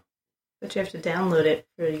DLC, though. But you have to download it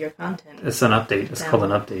for your content. It's an update. It's called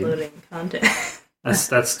an update. Downloading content.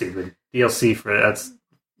 That's stupid. DLC for that's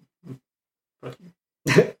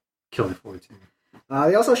Killing Floor 2.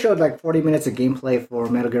 They also showed like 40 minutes of gameplay for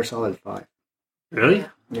Metal Gear Solid 5. Really?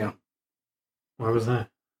 Yeah. Where was that?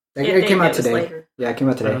 It came out today. Later. Yeah, it came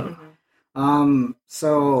out today.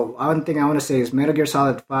 So one thing I want to say is Metal Gear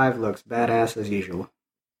Solid 5 looks badass as usual.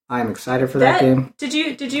 I'm excited for that game.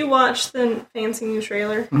 Did you watch the fancy new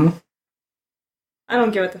trailer? Mm-hmm. I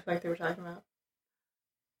don't get what the fuck they were talking about.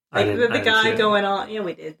 I Like didn't the guy going on, yeah,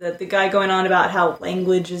 we did. The guy going on about how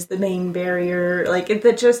language is the main barrier. Like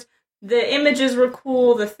the images were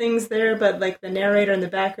cool, the things there, but like the narrator in the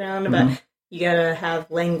background about you gotta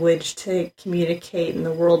have language to communicate, and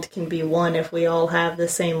the world can be one if we all have the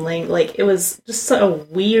same language. Like it was just a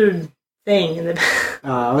weird thing in the.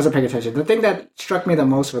 I wasn't paying attention. The thing that struck me the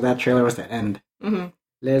most with that trailer was the end. Mm-hmm.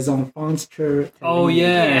 Les enfants. Oh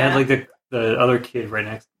yeah, it had like the other kid right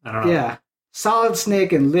next. I don't know. Yeah, Solid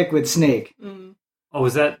Snake and Liquid Snake. Mm. Oh,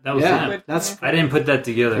 was that was Yeah, that? I didn't put that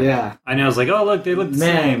together. Yeah. I know. I was like, oh look, they look the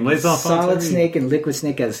same. Les enfants. Solid Snake and Liquid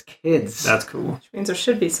Snake as kids. That's cool. Which means there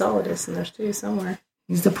should be Solidus in there too somewhere.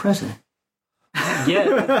 He's the president.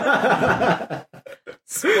 Yeah.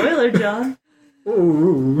 Spoiler, John.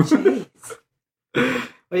 Ooh. Jeez.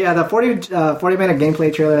 But yeah, the 40-minute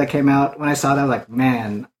gameplay trailer that came out, when I saw that, I was like,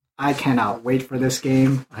 man, I cannot wait for this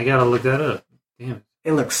game. I gotta look that up. Damn it.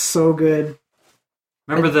 It looks so good.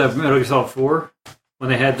 Remember the Metal Gear Solid 4? When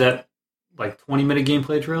they had that, like, 20-minute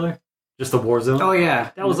gameplay trailer? Just the Warzone? Oh, yeah.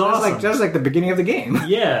 That was awesome. That was like the beginning of the game.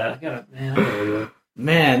 Yeah. I gotta look at it.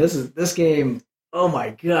 Man, this game, oh my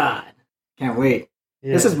god. Can't wait.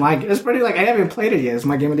 Yeah. It's pretty like, I haven't even played it yet. It's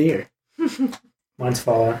my game of the year. Mine's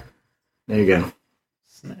Fallout. There you go.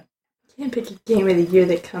 Snap. Can't pick a game of the year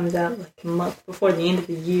that comes out like a month before the end of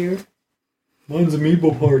the year. Mine's a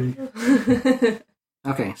meatball party.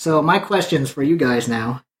 Okay, so my questions for you guys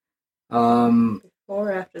now. Before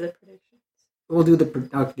or after the predictions? We'll do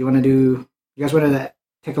you guys want to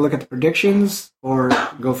take a look at the predictions or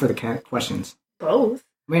go for the questions? Both.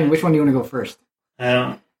 I mean, which one do you want to go first? I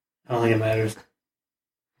don't think it matters.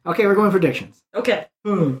 Okay, we're going predictions. Okay.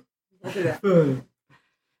 Let's do that.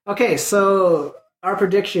 Okay, so our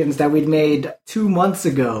predictions that we'd made 2 months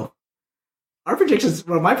ago. My predictions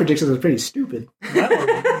were pretty stupid.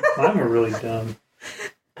 Mine were really dumb.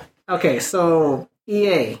 Okay, so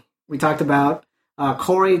EA, we talked about.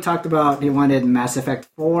 Corey talked about he wanted Mass Effect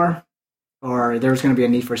 4, or there was going to be a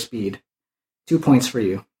Need for Speed. 2 points for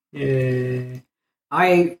you. Yay.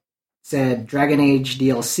 I said Dragon Age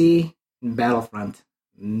DLC and Battlefront.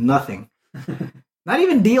 Nothing. Not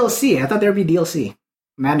even DLC. I thought there'd be DLC.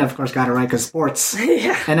 Amanda, of course, got it right because sports.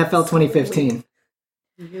 Yeah. NFL 2015.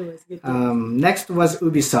 Next was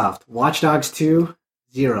Ubisoft. Watch Dogs 2,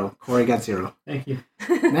 0. Corey got 0. Thank you.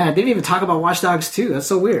 Man, I didn't even talk about Watch Dogs 2. That's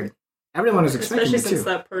so weird. Everyone was expecting Especially it too. since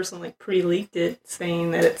that person like pre-leaked it,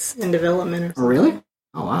 saying that it's in development or something. Oh, really?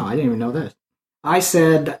 Oh, wow. I didn't even know that. I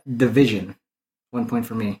said Division. 1 point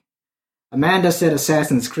for me. Amanda said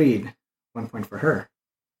Assassin's Creed. 1 point for her.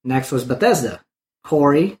 Next was Bethesda.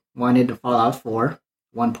 Corey wanted Fallout 4.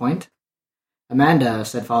 1 point. Amanda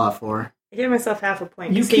said Fallout 4. I gave myself half a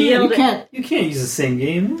point. You can't use the same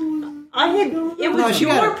game. It was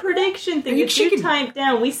your prediction thing. If you typed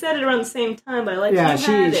down, we said it around the same time, but I let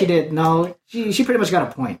you she did. No, she pretty much got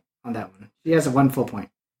a point on that one. She has a 1 full point.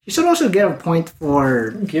 She should also get a point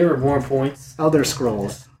for give her more points. Elder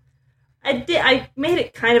Scrolls. I made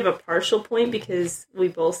it kind of a partial point because we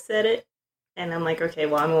both said it, and I'm like, okay,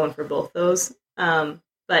 well, I'm going for both those. But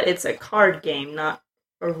it's a card game, not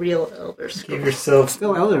a real Elder Scrolls. Give yourself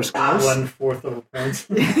still Elder Scrolls 1/4 of a point.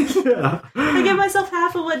 Yeah. I give myself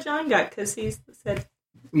half of what John got because he said.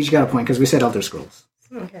 We each got a point because we said Elder Scrolls.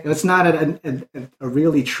 Okay. It's not a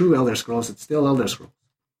really true Elder Scrolls. It's still Elder Scrolls.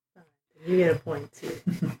 You get a point too.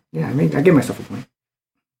 Yeah, I mean, I give myself a point.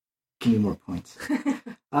 Give me more points.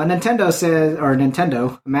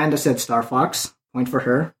 Nintendo. Amanda said Star Fox. Point for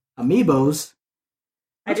her. Amiibos.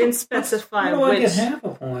 I didn't specify which. I which. get half a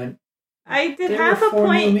point. I did there half were a 4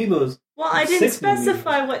 point. New Amiibos. Well, I didn't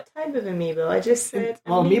specify what type of amiibo. I just said.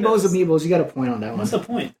 Well, Amiibos. You got a point on that one. What's the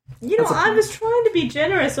point? I was trying to be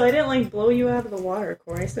generous, so I didn't blow you out of the water,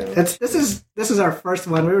 Corey. So this is our first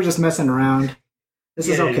one. We were just messing around. This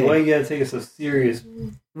is okay. Why you gotta take it so serious?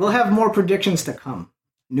 We'll have more predictions to come.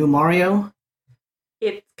 New Mario.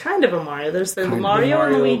 It's kind of a Mario. There's the Mario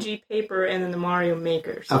and Luigi paper, and then the Mario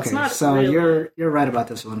Maker. So it's not really... you're right about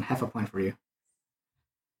this one. Half a point for you.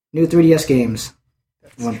 New 3DS games.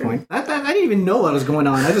 That's 1 point. I didn't even know what was going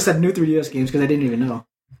on. I just said new 3DS games because I didn't even know.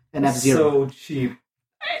 And that's 0. So cheap.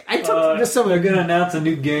 I took just so they're gonna announce a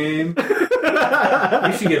new game.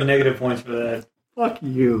 You should get negative points for that. Fuck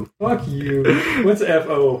you. Fuck you. What's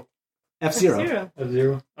FO? F0.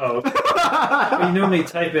 F0? Oh. But you normally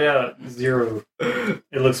type it out 0.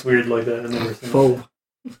 It looks weird like that. I've never seen Faux.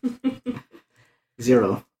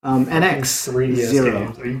 0. NX 3DS 0.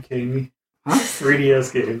 games. Are you kidding me? Huh?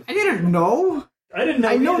 3DS games. I didn't know. I didn't know.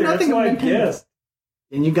 I know either. nothing That's why I of Nintendo. guessed.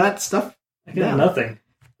 And you got stuff. I got nothing.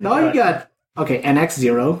 No, you got NX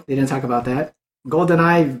 0. They didn't talk about that.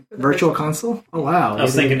 GoldenEye Virtual Console. Oh wow. I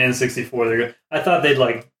was thinking N64. I thought they'd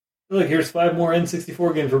look. Here's 5 more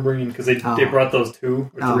N64 games we're bringing because they brought those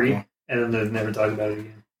 2 or 3, and then they never talked about it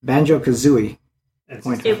again. Banjo-Kazooie.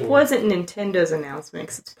 It wasn't Nintendo's announcement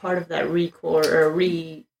because it's part of that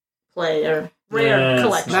replay or rare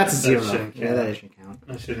collection. That's 0. That that shouldn't count.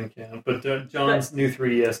 That shouldn't count. But John's new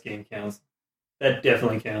 3DS game counts. That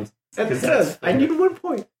definitely counts. That says, I need 1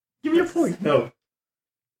 point. Give me a point. No.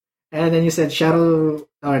 And then you said Shadows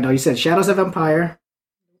of Empire.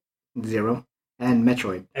 0. And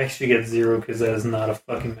Metroid. Actually get 0 because that is not a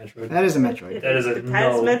fucking Metroid. That is a Metroid. That is a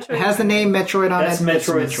no. It has the name Metroid on it. That's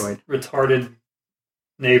Metroid's retarded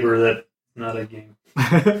neighbor that's not a game.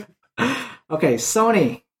 Okay,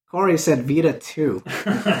 Sony. Corey said Vita 2.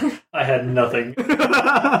 I had nothing.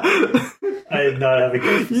 I did not have a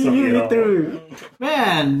game for Sony at all.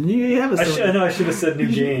 Man, you have a Sony. I should have said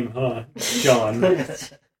new game, huh? John.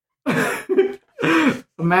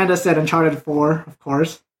 Amanda said Uncharted 4, of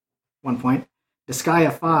course. 1 point.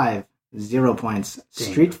 Disgaea 5, 0 points.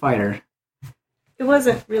 Street Fighter. It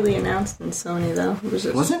wasn't really announced in Sony, though.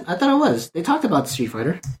 Wasn't? I thought it was. They talked about Street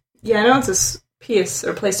Fighter. Yeah, I know it's a PS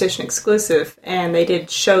or PlayStation exclusive, and they did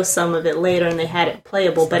show some of it later, and they had it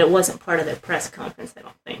playable, but it wasn't part of their press conference, I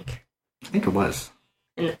don't think. I think it was.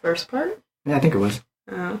 In the first part? Yeah, I think it was.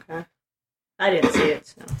 Oh, okay. I didn't see it,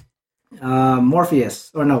 so.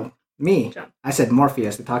 Morpheus. Or no, me. John. I said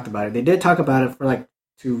Morpheus. They talked about it. They did talk about it for like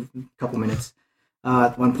couple minutes.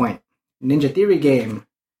 At 1 point. Ninja Theory game,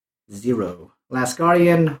 0. Last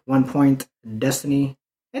Guardian, 1 point. Destiny.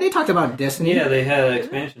 And they talked about Destiny. Yeah, they had an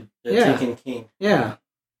expansion. They're taking King. Yeah.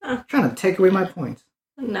 Trying to take away my points.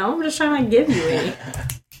 No, I'm just trying to give you any.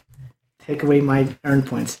 Take away my earned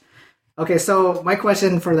points. Okay, so my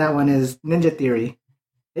question for that one is Ninja Theory.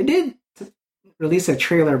 They did release a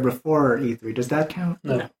trailer before E3. Does that count?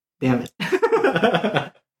 No. Damn it.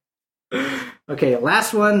 Okay,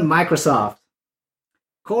 last one, Microsoft.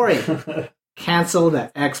 Corey, cancel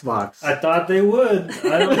the Xbox. I thought they would.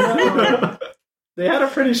 I don't know. They had a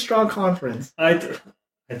pretty strong conference. I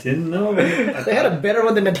didn't know. They had a better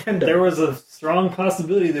one than Nintendo. There was a strong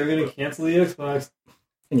possibility they were going to cancel the Xbox.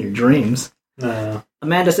 In your dreams. No.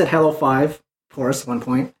 Amanda said Halo 5, of course, 1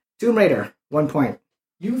 point. Tomb Raider, 1 point.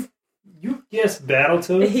 You guessed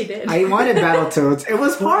Battletoads? He did. I wanted Battletoads. It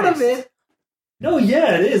was part of it. No,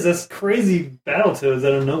 yeah, it is. That's crazy Battletoads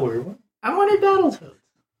out of nowhere. What? I wanted Battletoads.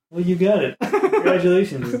 Well, you got it.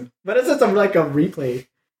 Congratulations. But it's just like a replay.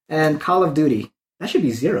 And Call of Duty. That should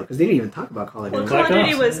be 0, because they didn't even talk about Call of Duty. Well, Call of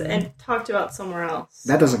Duty was and talked about somewhere else.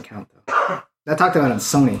 That doesn't count, though. That talked about on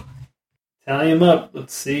Sony. Tally him up.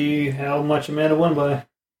 Let's see how much Amanda won by.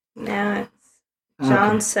 Now it's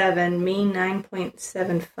John 7, me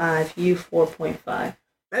 9.75, you 4.5.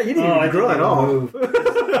 Hey, you didn't even grow at all.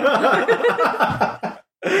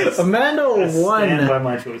 Amanda won. Stand by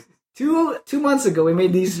my choices. 2 months ago, we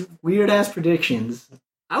made these weird ass predictions.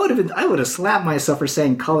 I would have slapped myself for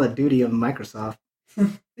saying Call of Duty on Microsoft.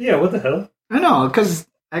 Yeah, what the hell? I know, because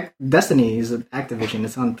Destiny is Activision.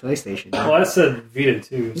 It's on PlayStation. Well, I said Vita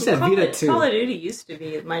too. You said Vita too. Call of Duty used to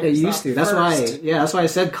be Microsoft. It used to. That's first. why. Yeah, that's why I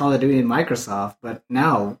said Call of Duty and Microsoft. But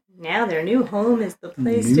now their new home is the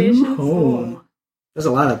PlayStation. New home. There's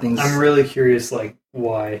a lot of things. I'm really curious,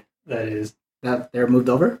 why that is. That they're moved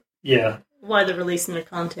over. Yeah. Why they're releasing their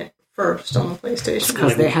content first on the PlayStation?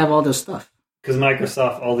 Because they have all this stuff. Because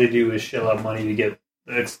Microsoft, all they do is shell out money to get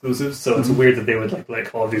the exclusives, so it's weird that they would let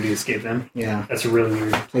Call of Duty escape them. Yeah. That's really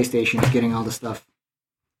weird. PlayStation is getting all the stuff.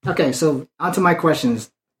 Okay, so on to my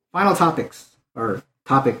questions. Final topics, or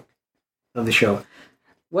topic of the show.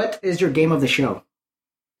 What is your game of the show?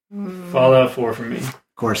 Fallout 4 for me.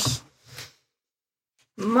 Of course.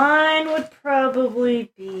 Mine would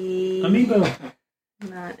probably be... Amiibo.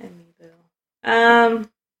 Not Amiibo.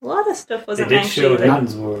 A lot of stuff wasn't They did show actually...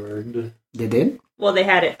 Heavensward. They did? Well, they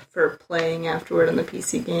had it for playing afterward on the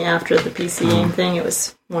PC game. After the PC game thing, it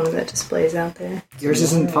was one of the displays out there. Yours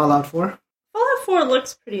isn't Fallout 4? Fallout 4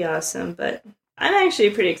 looks pretty awesome, but I'm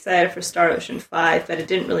actually pretty excited for Star Ocean 5, but it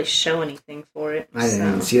didn't really show anything for it. I didn't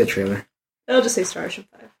even see the trailer. I'll just say Star Ocean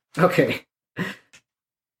 5. Okay.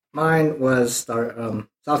 Mine was South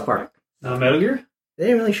Park. Metal Gear? They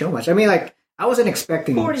didn't really show much. I mean, I wasn't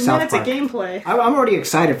expecting 40 South minutes Park. of gameplay. I'm already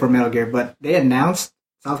excited for Metal Gear, but they announced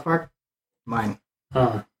South Park. Mine.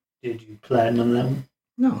 Huh. Did you platinum that one?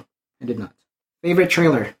 No. I did not. Favorite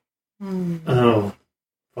trailer? Oh,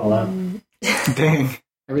 Fallout. Dang.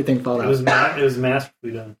 Everything Fallout. It was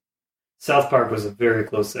masterfully done. South Park was a very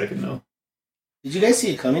close second, though. Did you guys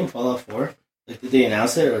see it coming, Fallout 4? Like, did they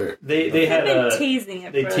announce it? Or They had teasing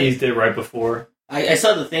it. They teased it right before. I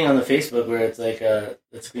saw the thing on the Facebook where it's like a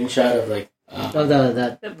screenshot of like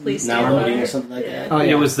the police now loading or something like that. Oh,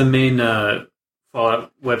 yeah. It was the main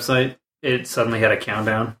Fallout website. It suddenly had a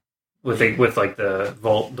countdown with like the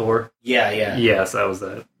vault door. Yeah. Yes, that was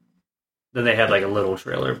that. Then they had like a little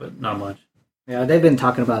trailer, but not much. Yeah, they've been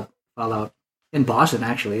talking about Fallout in Boston,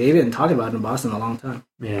 actually. They've been talking about it in Boston a long time.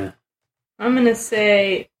 Yeah. I'm going to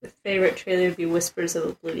say the favorite trailer would be Whispers of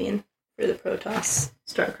Oblivion for the Protoss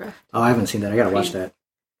StarCraft. Oh, I haven't seen that. I gotta watch that.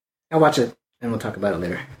 I'll watch it, and we'll talk about it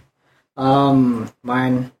later.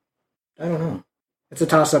 Mine, I don't know. It's a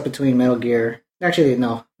toss-up between Metal Gear. Actually,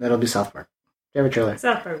 no. That'll be South Park. Favorite trailer?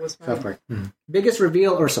 South Park was fun. South Park. Mm-hmm. Biggest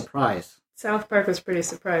reveal or surprise? South Park was pretty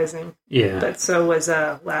surprising. Yeah. But so was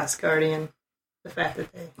Last Guardian. The fact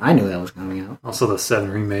that they... I knew that was coming out. Also the 7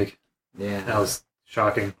 remake. Yeah. That was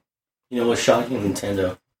shocking. You know what's shocking?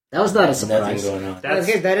 Nintendo. That was not a surprise. Nothing going on.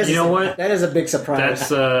 That is, you know what? That is a big surprise.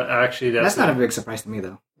 That's actually... That's not a big surprise to me,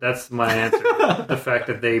 though. That's my answer. The fact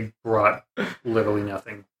that they brought literally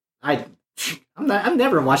nothing. I've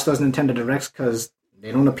never watched those Nintendo Directs because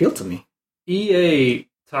they don't appeal to me. EA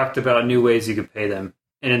talked about new ways you could pay them.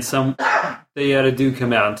 And in some... They had a dude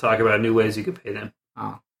come out and talk about new ways you could pay them.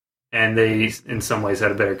 Oh. And they, in some ways,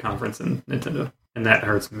 had a better conference than Nintendo. And that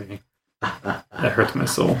hurts me. That hurts my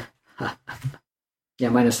soul. Yeah,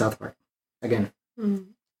 mine is South Park. Again. Mm.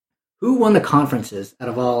 Who won the conferences out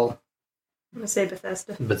of all? I'm going to say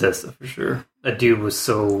Bethesda. Bethesda, for sure. That dude was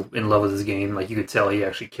so in love with his game. Like, you could tell he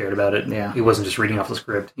actually cared about it. Yeah. He wasn't just reading off the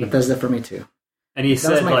script. Bethesda for me, too. And he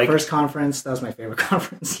said, that was my first conference. That was my favorite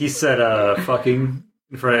conference. He said, fucking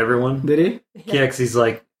in front of everyone. Did he? Yeah, because he's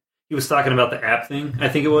like, he was talking about the app thing, I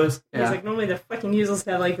think it was. Yeah. He's like, normally the fucking users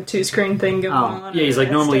have like the 2-screen thing going on. Yeah, he's like,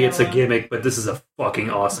 normally it's a gimmick, but this is a fucking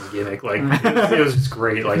awesome gimmick. Like, it was just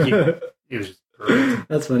great. Like, he was just perfect.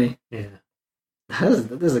 That's funny. Yeah.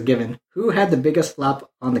 That is a given. Who had the biggest flop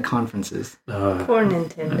on the conferences? Poor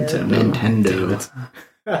Nintendo.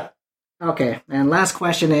 Nintendo. Okay, and last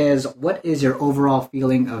question is, what is your overall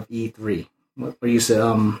feeling of E3? What were you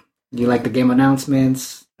do you like the game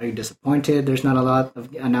announcements? Are you disappointed there's not a lot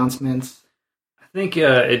of announcements? I think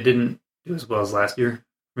it didn't do as well as last year,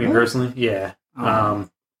 for me personally. Yeah.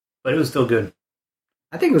 But it was still good.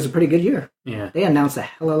 I think it was a pretty good year. Yeah. They announced a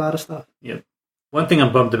hell of a lot of stuff. Yep. One thing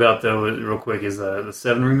I'm bummed about, though, real quick, is the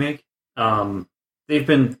 7 remake. They've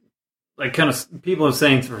been, like, kind of, people have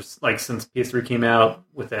saying, for like, since PS3 came out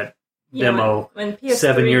with that demo when PS3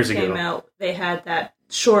 7 years ago. came out, they had that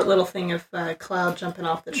short little thing of Cloud jumping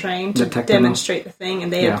off the train to demonstrate the thing,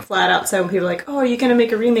 and they had flat out said when people were like, oh, are you going to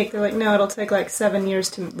make a remake? They're like, no, it'll take like 7 years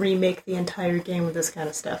to remake the entire game with this kind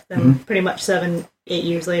of stuff. Then pretty much 7-8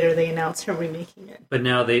 years later, they announced they're remaking it. But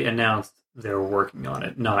now they announced they're working on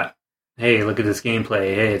it, not, hey, look at this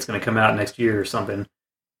gameplay, hey, it's going to come out next year or something.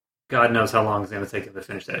 God knows how long it's going to take them to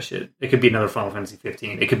finish that shit. It could be another Final Fantasy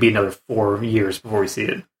 15. It could be another 4 years before we see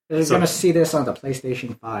it. They're going to see this on the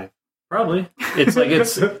PlayStation 5. Probably. It's like,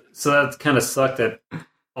 so that kind of sucked that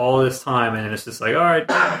all this time, and it's just like, all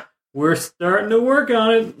right, we're starting to work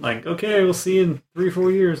on it. Like, okay, we'll see you in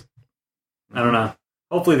 3-4 years. I don't know.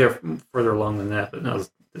 Hopefully they're further along than that, but that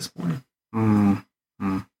was disappointing.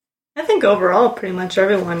 I think overall, pretty much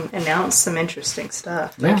everyone announced some interesting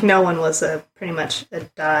stuff. Like, no one was pretty much a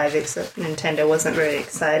dive, except Nintendo wasn't very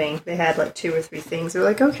exciting. They had like 2 or 3 things. They're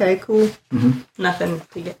like, okay, cool. Nothing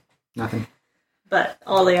to get. Nothing. But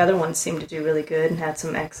all the other ones seemed to do really good and had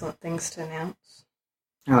some excellent things to announce.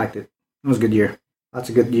 I liked it. It was a good year. Lots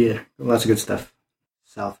of good stuff.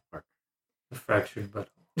 South Park. The fractured butthole.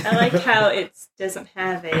 I like how it doesn't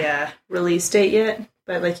have a release date yet,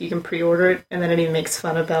 but like you can pre-order it, and then it even makes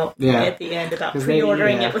fun about at the end about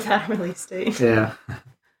pre-ordering it without a release date. Yeah.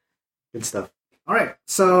 Good stuff. All right.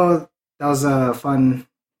 So that was a fun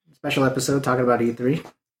special episode talking about E3.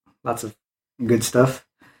 Lots of good stuff.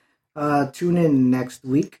 Tune in next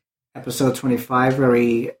week, episode 25, where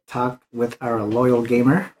we talk with our loyal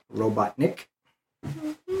gamer, Robot Nick.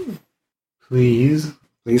 Please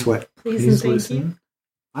what? Please listen.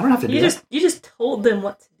 I don't have to do that. You just told them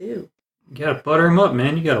what to do. You gotta butter them up,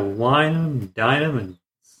 man. You gotta wine them, dine them, and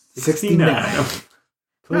 69 them.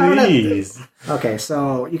 Please. Okay,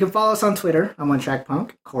 so you can follow us on Twitter. I'm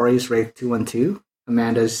OneTrackPunk. Corey's Wraith212.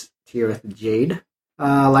 Amanda's Teareth Jade.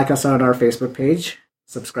 Like us on our Facebook page.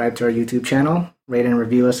 Subscribe to our YouTube channel. Rate and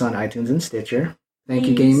review us on iTunes and Stitcher. Thank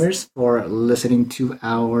you, gamers, for listening to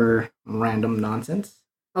our random nonsense.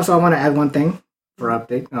 Also, I want to add one thing for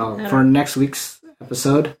update for next week's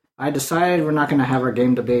episode. I decided we're not going to have our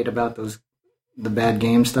game debate about the bad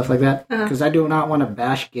games, stuff like that, because I do not want to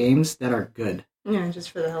bash games that are good. Yeah, just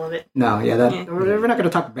for the hell of it. No, we're not going to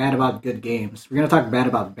talk bad about good games. We're going to talk bad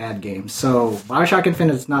about bad games. So, Bioshock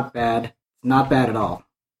Infinite is not bad. It's not bad at all.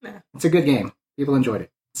 Yeah. It's a good game. People enjoyed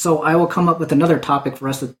it. So, I will come up with another topic for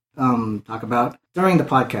us to talk about during the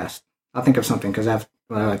podcast. I'll think of something because I have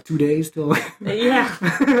like 2 days till.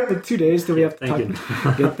 2 days till we have to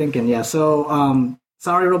talk. Good thinking. Yeah. So,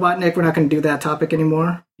 sorry, Robotnik, we're not going to do that topic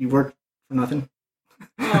anymore. You worked for nothing.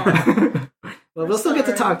 Oh. Well, we'll still get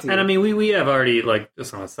to talk to you. And I mean, we have already, like,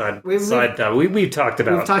 just on a side topic, we've talked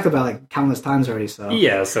about. We've talked about like countless times already. So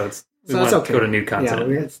yeah, so it's okay. Go to new content.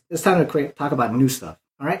 Yeah, it's time to talk about new stuff.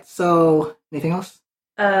 All right. So anything else?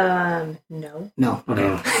 No. No.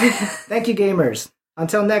 Okay. Thank you, gamers.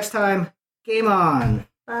 Until next time, game on.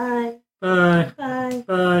 Bye. Bye. Bye.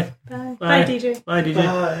 Bye. Bye. Bye, DJ. Bye,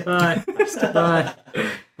 DJ. Bye. Bye.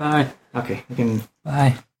 Bye. Okay, you can.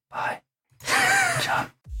 Bye. Bye. John.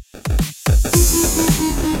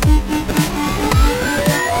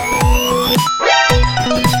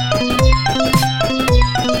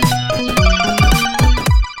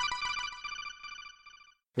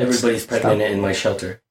 Everybody's pregnant in my shelter.